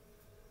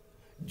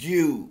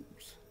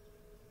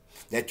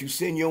 that you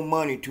send your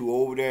money to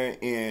over there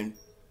in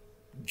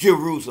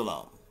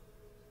Jerusalem,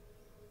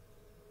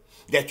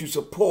 that you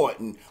support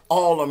and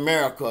all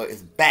America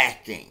is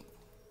backing,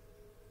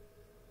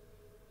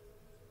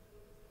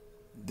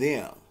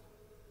 them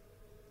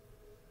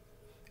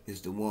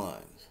is the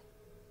ones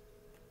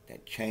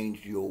that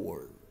changed your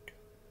word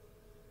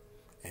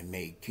and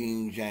made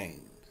King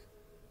James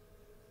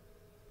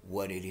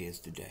what it is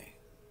today.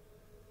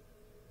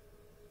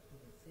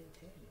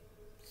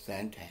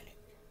 Satanic.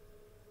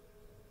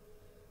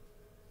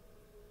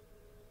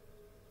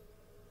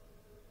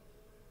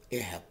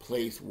 It have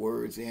placed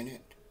words in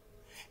it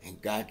and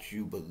got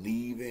you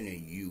believing and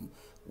you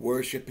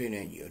worshiping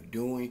and you're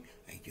doing,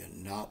 and you're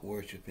not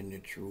worshiping the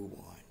true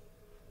one.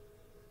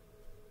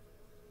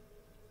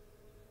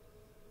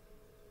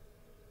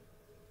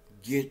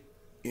 get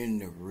in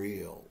the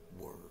real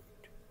word.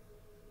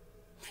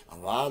 A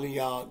lot of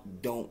y'all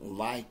don't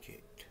like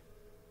it.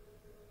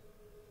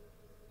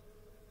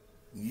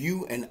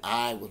 You and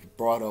I was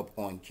brought up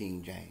on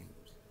King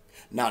James.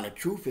 Now the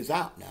truth is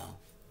out now.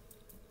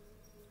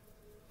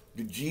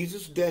 The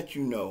Jesus that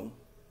you know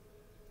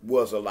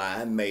was a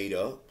lie, made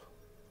up.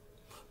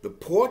 The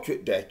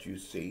portrait that you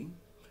see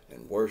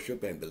and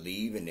worship and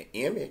believe in the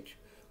image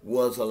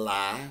was a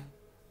lie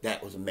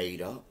that was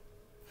made up.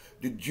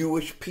 The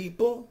Jewish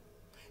people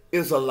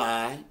is a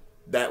lie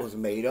that was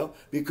made up,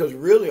 because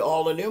really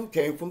all of them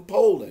came from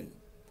Poland,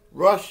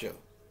 Russia.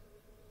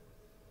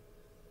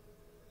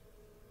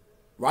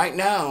 Right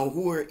now,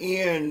 who are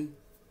in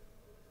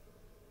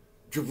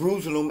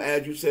Jerusalem,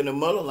 as you said, the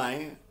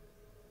motherland,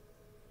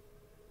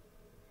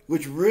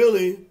 which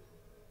really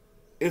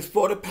is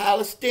for the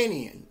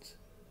Palestinians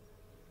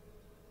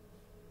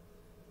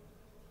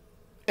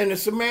and the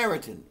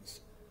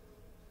Samaritans.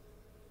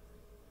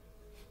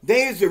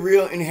 They is the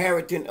real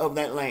inheritance of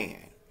that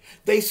land.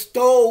 They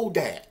stole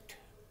that.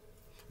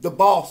 The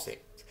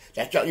Baltic.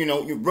 That's, you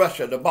know,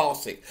 Russia, the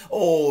Baltic.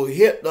 Oh,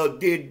 Hitler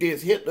did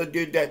this, Hitler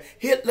did that.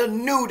 Hitler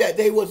knew that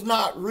they was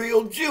not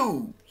real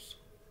Jews.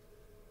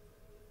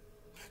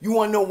 You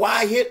want to know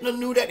why Hitler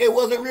knew that they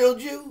wasn't real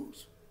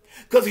Jews?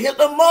 Because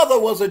Hitler's mother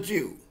was a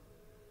Jew.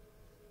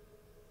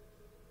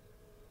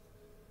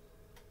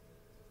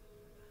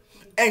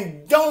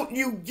 And don't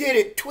you get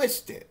it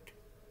twisted.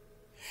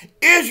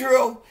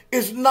 Israel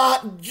is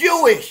not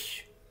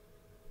Jewish.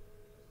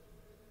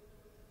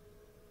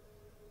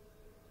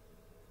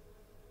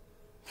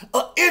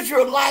 An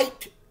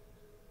Israelite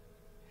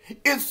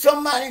is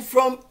somebody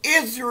from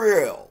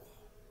Israel.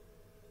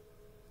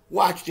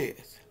 Watch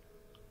this.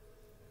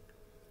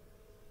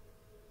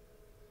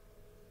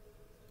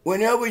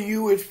 Whenever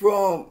you is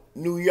from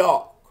New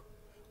York,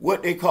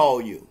 what they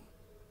call you?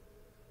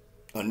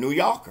 A New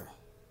Yorker.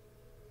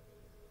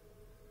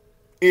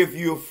 If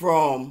you're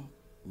from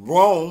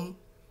Rome,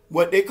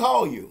 what they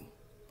call you?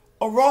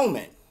 A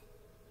Roman.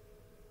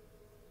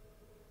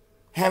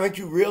 Haven't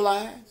you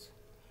realized?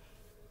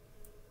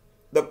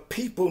 The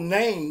people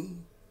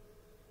name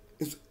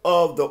is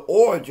of the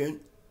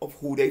origin of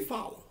who they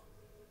follow.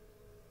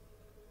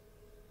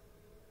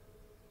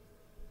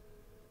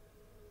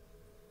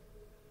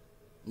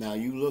 Now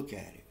you look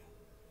at it.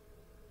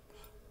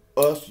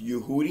 Us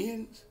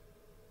Yehudians,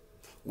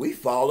 we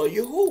follow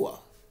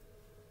Yahuwah.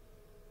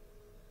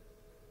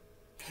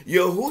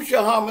 Yahushua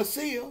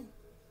HaMashiach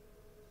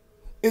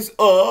is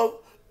of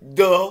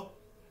the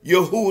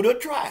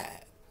Yehuda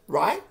tribe,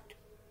 right?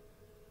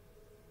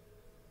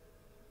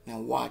 Now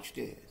watch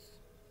this.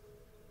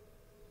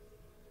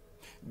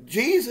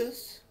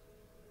 Jesus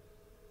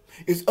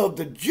is of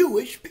the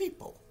Jewish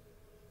people.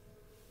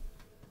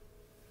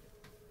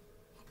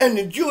 And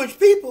the Jewish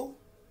people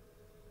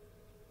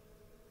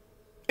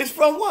is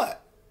from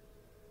what?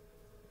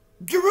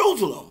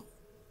 Jerusalem.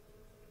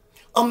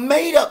 A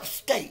made-up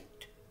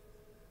state.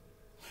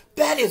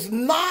 That is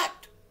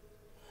not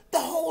the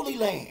Holy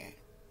Land.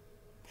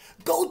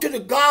 Go to the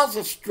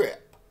Gaza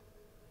Strip.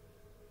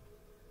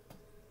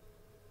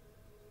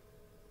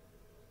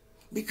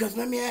 Because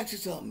let me ask you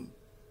something.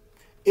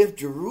 If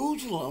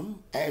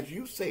Jerusalem, as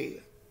you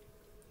said,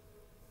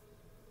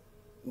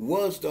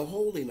 was the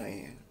Holy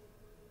Land,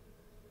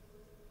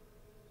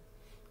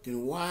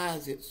 then why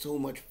is it so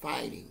much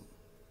fighting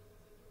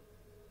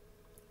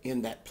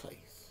in that place?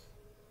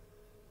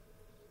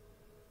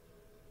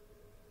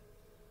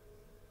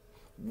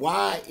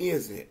 Why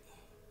is it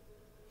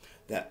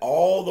that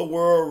all the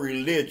world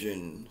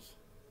religions,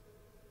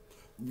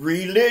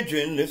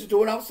 listen to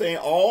what I'm saying,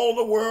 all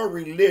the world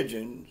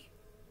religions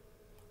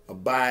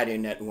abide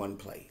in that one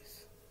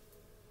place?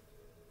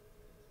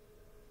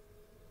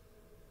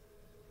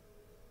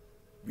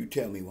 You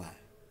tell me why.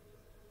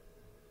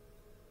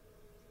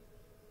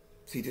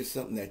 See, this is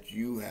something that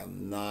you have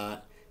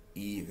not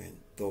even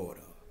thought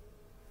of.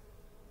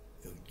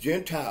 The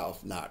Gentiles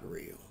not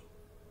real.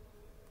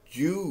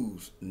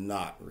 Jews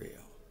not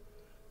real.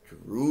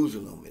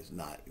 Jerusalem is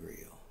not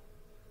real.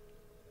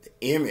 The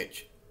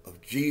image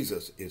of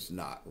Jesus is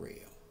not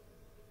real.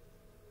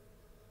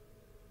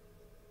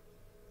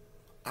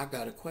 I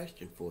got a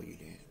question for you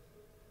then.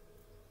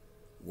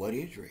 What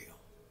is real?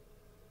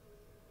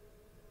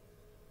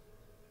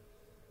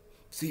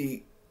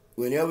 See,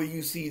 whenever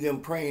you see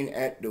them praying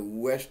at the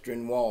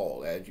Western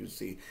Wall, as you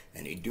see,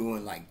 and they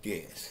doing like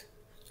this,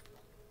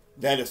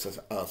 that is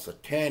a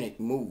satanic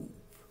move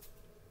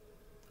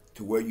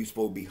to where you're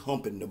supposed to be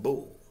humping the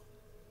bull.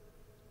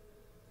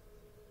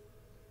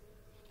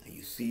 And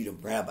you see the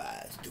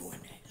rabbis doing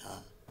that, huh?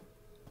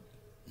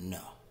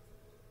 No.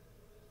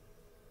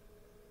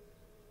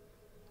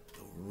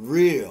 The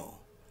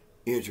real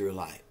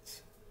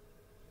Israelites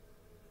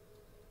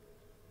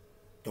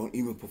don't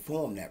even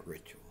perform that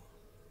ritual.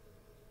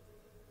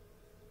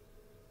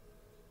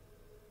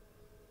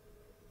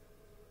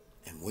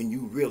 And when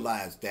you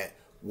realize that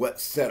what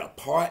set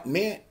apart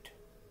meant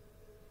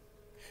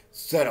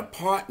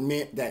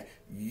that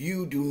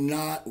you do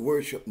not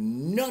worship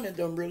none of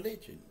them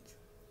religions.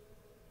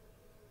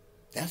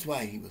 That's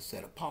why he was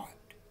set apart.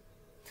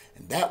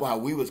 And that's why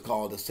we was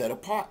called the set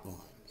apart ones.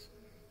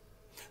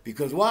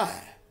 Because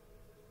why?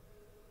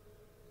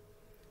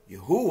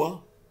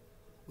 Yahuwah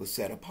was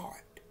set apart.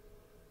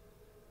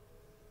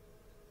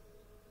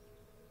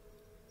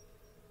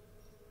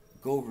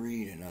 Go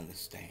read and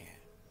understand.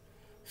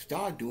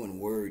 Start doing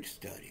word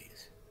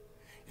studies.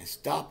 And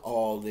stop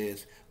all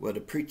this, well, the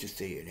preacher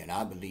said, and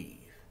I believe.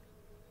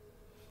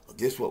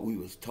 This is what we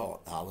was taught,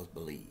 I was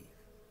believe.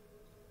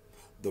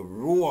 The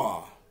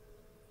Ruah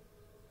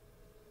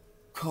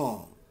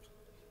comes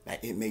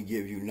that it may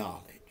give you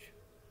knowledge.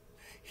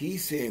 He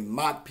said,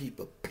 my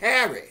people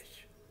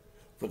perish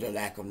for the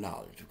lack of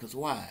knowledge. Because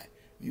why?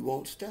 You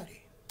won't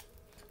study.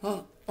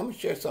 I'm going to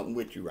share something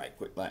with you right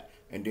quick, like,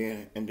 and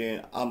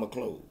then I'm going to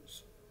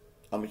close.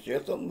 I'm going to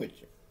share something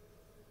with you.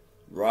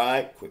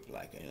 Right quick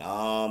like, and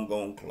I'm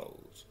going to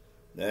close.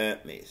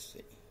 Let me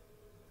see.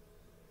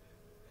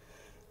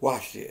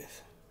 Watch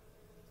this.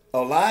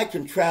 A lie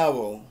can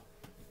travel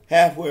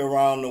halfway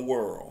around the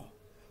world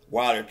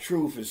while the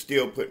truth is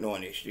still putting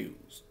on its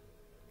shoes.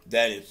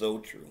 That is so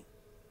true.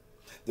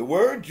 The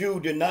word Jew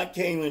did not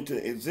come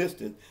into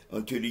existence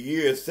until the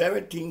year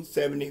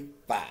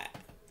 1775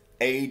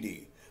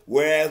 A.D.,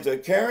 whereas the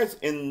occurrence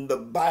in the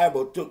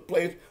Bible took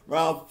place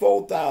around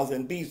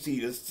 4000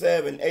 B.C. to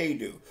 7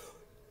 A.D.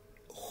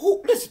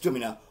 Listen to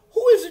me now.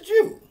 Who is a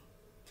Jew?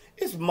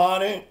 It's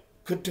modern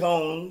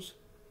catones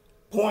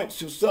points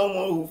to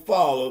someone who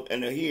followed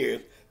and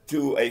adheres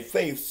to a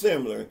faith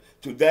similar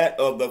to that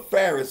of the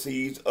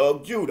Pharisees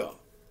of Judah.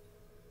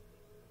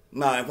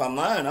 Now, if I'm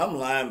lying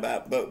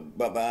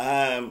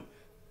behind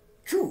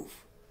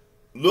truth.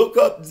 Look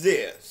up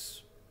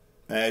this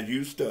as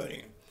you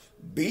study.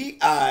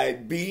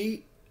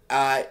 Bibilcism.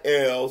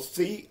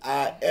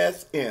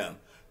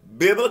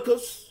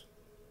 Biblicus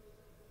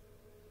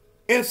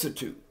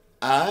Institute.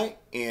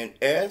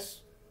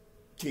 INSTIUTE.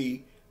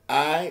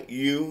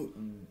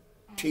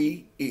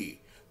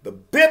 The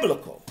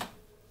Biblical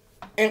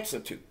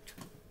Institute.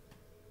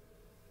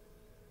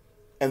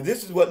 And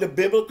this is what the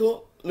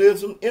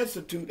Biblicalism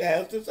Institute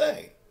has to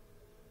say.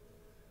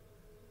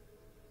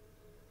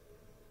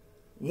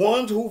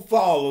 One who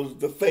follows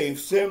the faith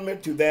similar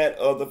to that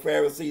of the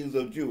Pharisees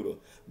of Judah,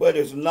 but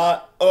is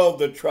not of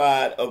the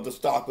tribe of the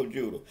stock of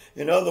Judah.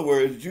 In other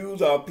words,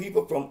 Jews are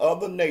people from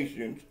other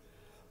nations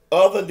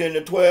other than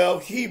the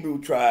 12 Hebrew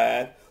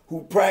tribes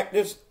who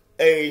practice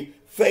a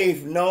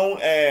faith known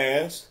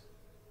as,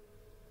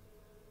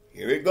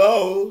 here it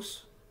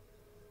goes,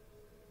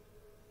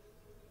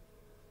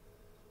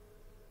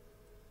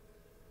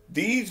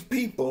 these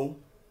people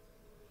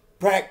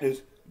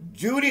practice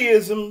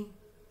Judaism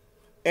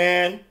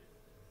and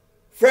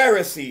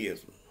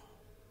Phariseeism,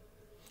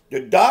 the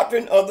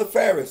doctrine of the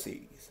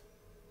Pharisees.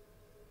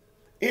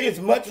 It is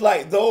much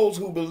like those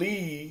who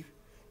believe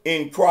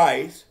in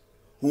Christ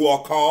who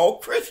are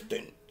called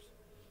Christians.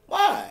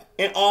 Why?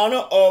 In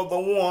honor of the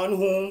one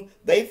whom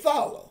they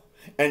follow.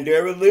 And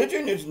their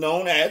religion is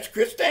known as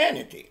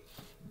Christianity.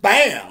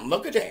 Bam!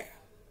 Look at that.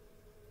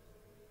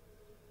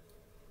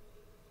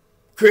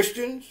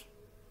 Christians,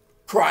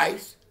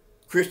 Christ,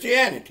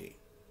 Christianity.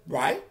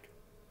 Right?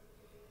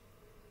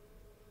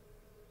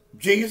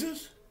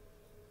 Jesus,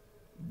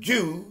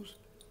 Jews,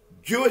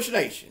 Jewish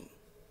nation.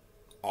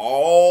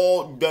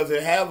 All, does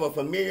it have a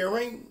familiar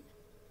ring?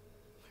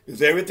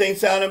 Is everything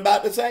sounding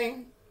about the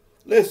same?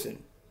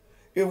 Listen,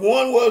 if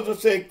one was to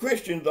say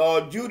Christians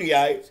are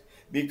Judaites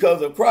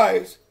because of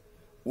Christ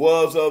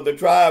was of the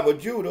tribe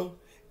of Judah,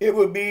 it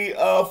would be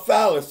a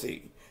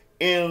fallacy.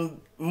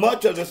 In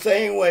much of the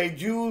same way,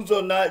 Jews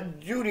are not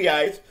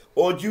Judaites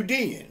or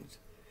Judeans.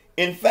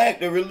 In fact,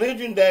 the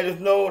religion that is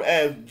known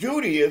as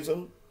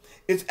Judaism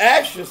is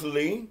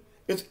actually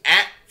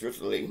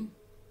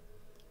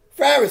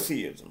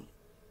Phariseeism.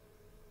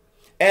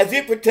 As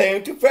it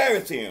pertains to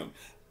Phariseeism,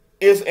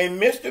 is a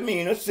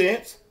misdemeanor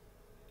since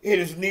it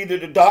is neither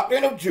the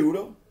doctrine of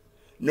Judah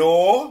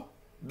nor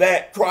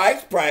that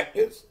Christ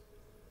practiced,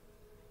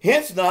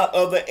 hence not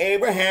of the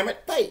Abrahamic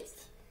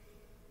faith.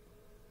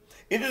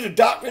 It is the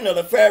doctrine of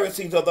the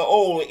Pharisees of the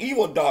old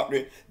evil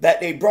doctrine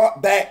that they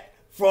brought back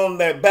from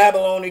their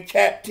Babylonian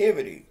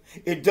captivity.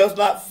 It does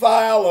not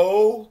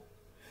follow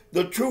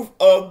the truth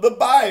of the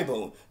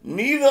Bible,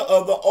 neither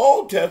of the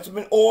Old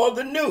Testament or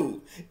the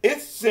New.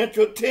 Its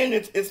central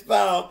tenet is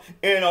found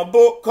in a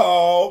book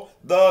called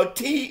the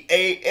Talmud,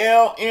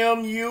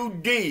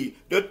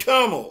 the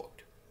Talmud.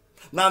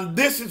 Now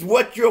this is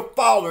what you're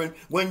following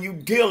when you're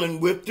dealing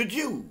with the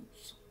Jews.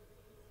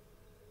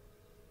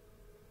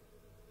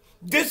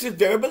 This is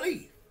their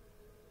belief.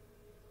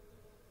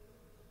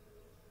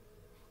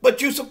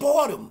 But you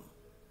support them.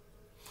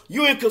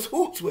 You're in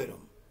cahoots with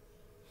them.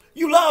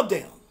 You love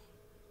them.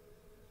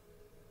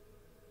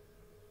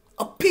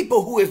 A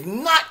people who is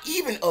not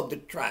even of the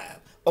tribe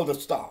of the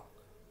stock.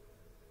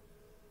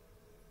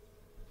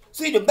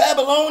 See, the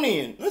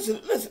Babylonian,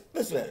 listen at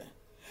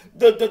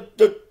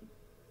it.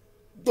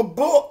 The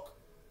book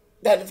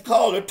that is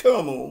called the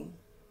Talmud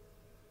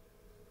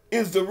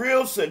is the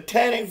real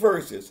satanic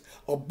verses,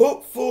 a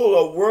book full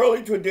of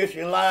worldly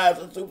tradition, lies,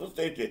 and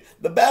superstition.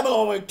 The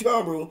Babylonian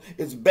Talmud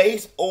is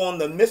based on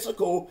the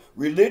mystical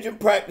religion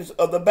practice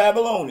of the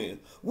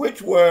Babylonians,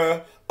 which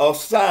were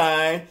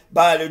assigned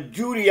by the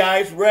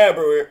Judaized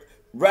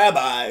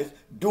rabbis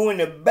during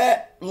the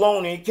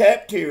Babylonian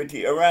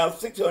captivity around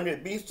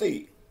 600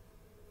 BC.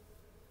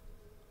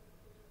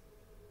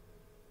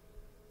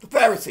 The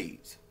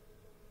Pharisees,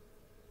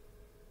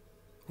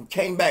 who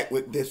came back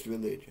with this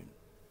religion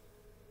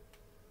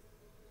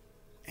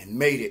and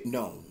made it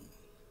known.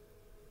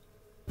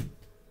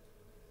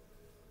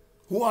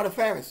 Who are the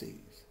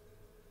Pharisees?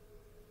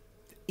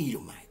 The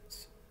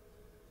Edomites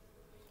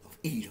of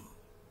Edom.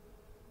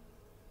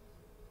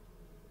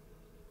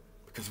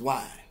 Because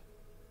why?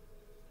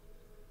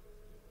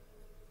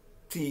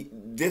 See,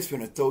 this is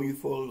going to throw you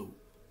for a loop.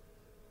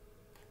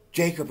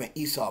 Jacob and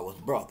Esau was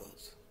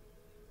brothers.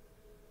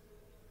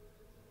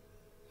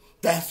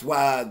 That's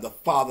why the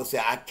father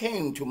said, I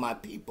came to my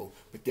people,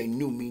 but they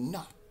knew me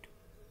not.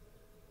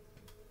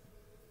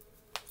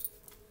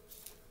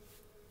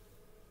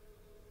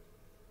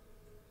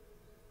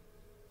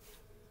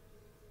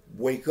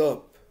 Wake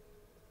up.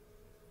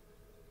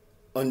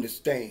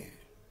 Understand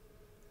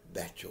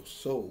that your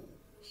souls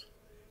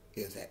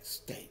is at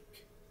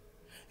stake.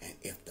 And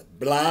if the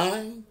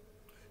blind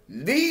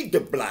lead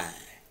the blind,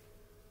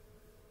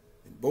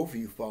 then both of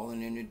you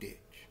falling in the ditch.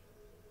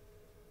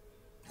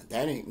 Now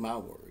that ain't my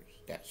words,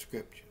 that's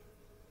scripture.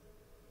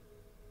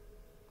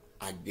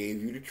 I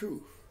gave you the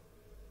truth.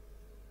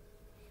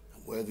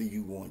 And whether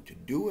you want to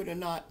do it or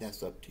not,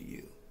 that's up to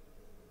you.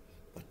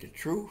 But the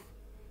truth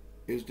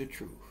is the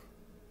truth.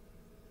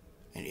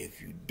 And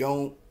if you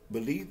don't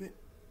believe it,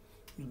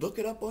 look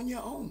it up on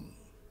your own.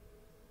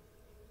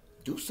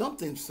 Do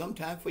something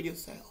sometime for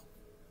yourself.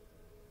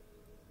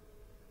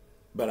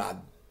 But I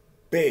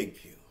beg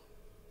you,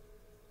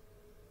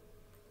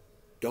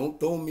 don't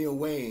throw me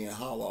away and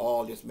holler,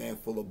 oh, this man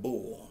full of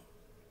bull.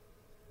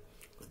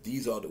 But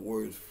these are the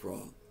words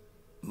from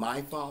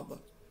my father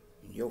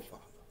and your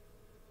father.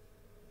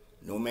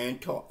 No man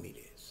taught me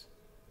this.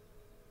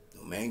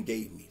 No man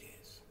gave me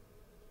this.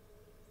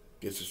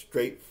 This is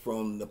straight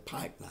from the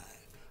pipeline,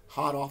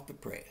 hot off the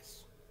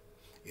press.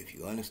 If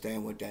you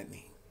understand what that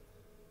means.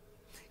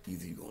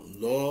 Either you're going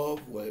to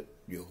love what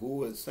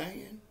Yahuwah is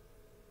saying,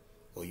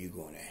 or you're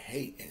going to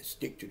hate and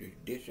stick to the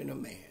tradition of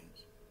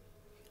man's.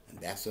 And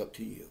that's up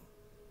to you.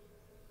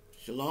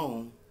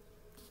 Shalom.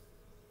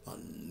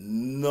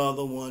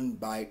 Another one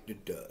bite the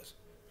dust.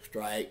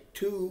 Strike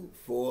two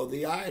for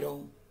the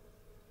idol.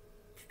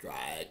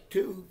 Strike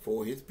two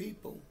for his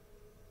people.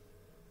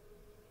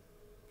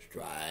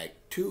 Strike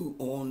two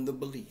on the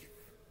belief.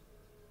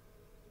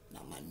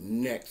 Now my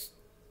next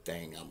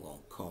thing, I'm going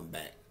to come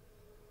back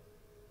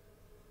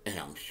and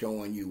I'm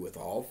showing you with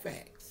all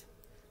facts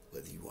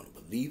whether you want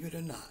to believe it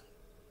or not.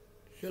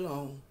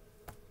 Shalom.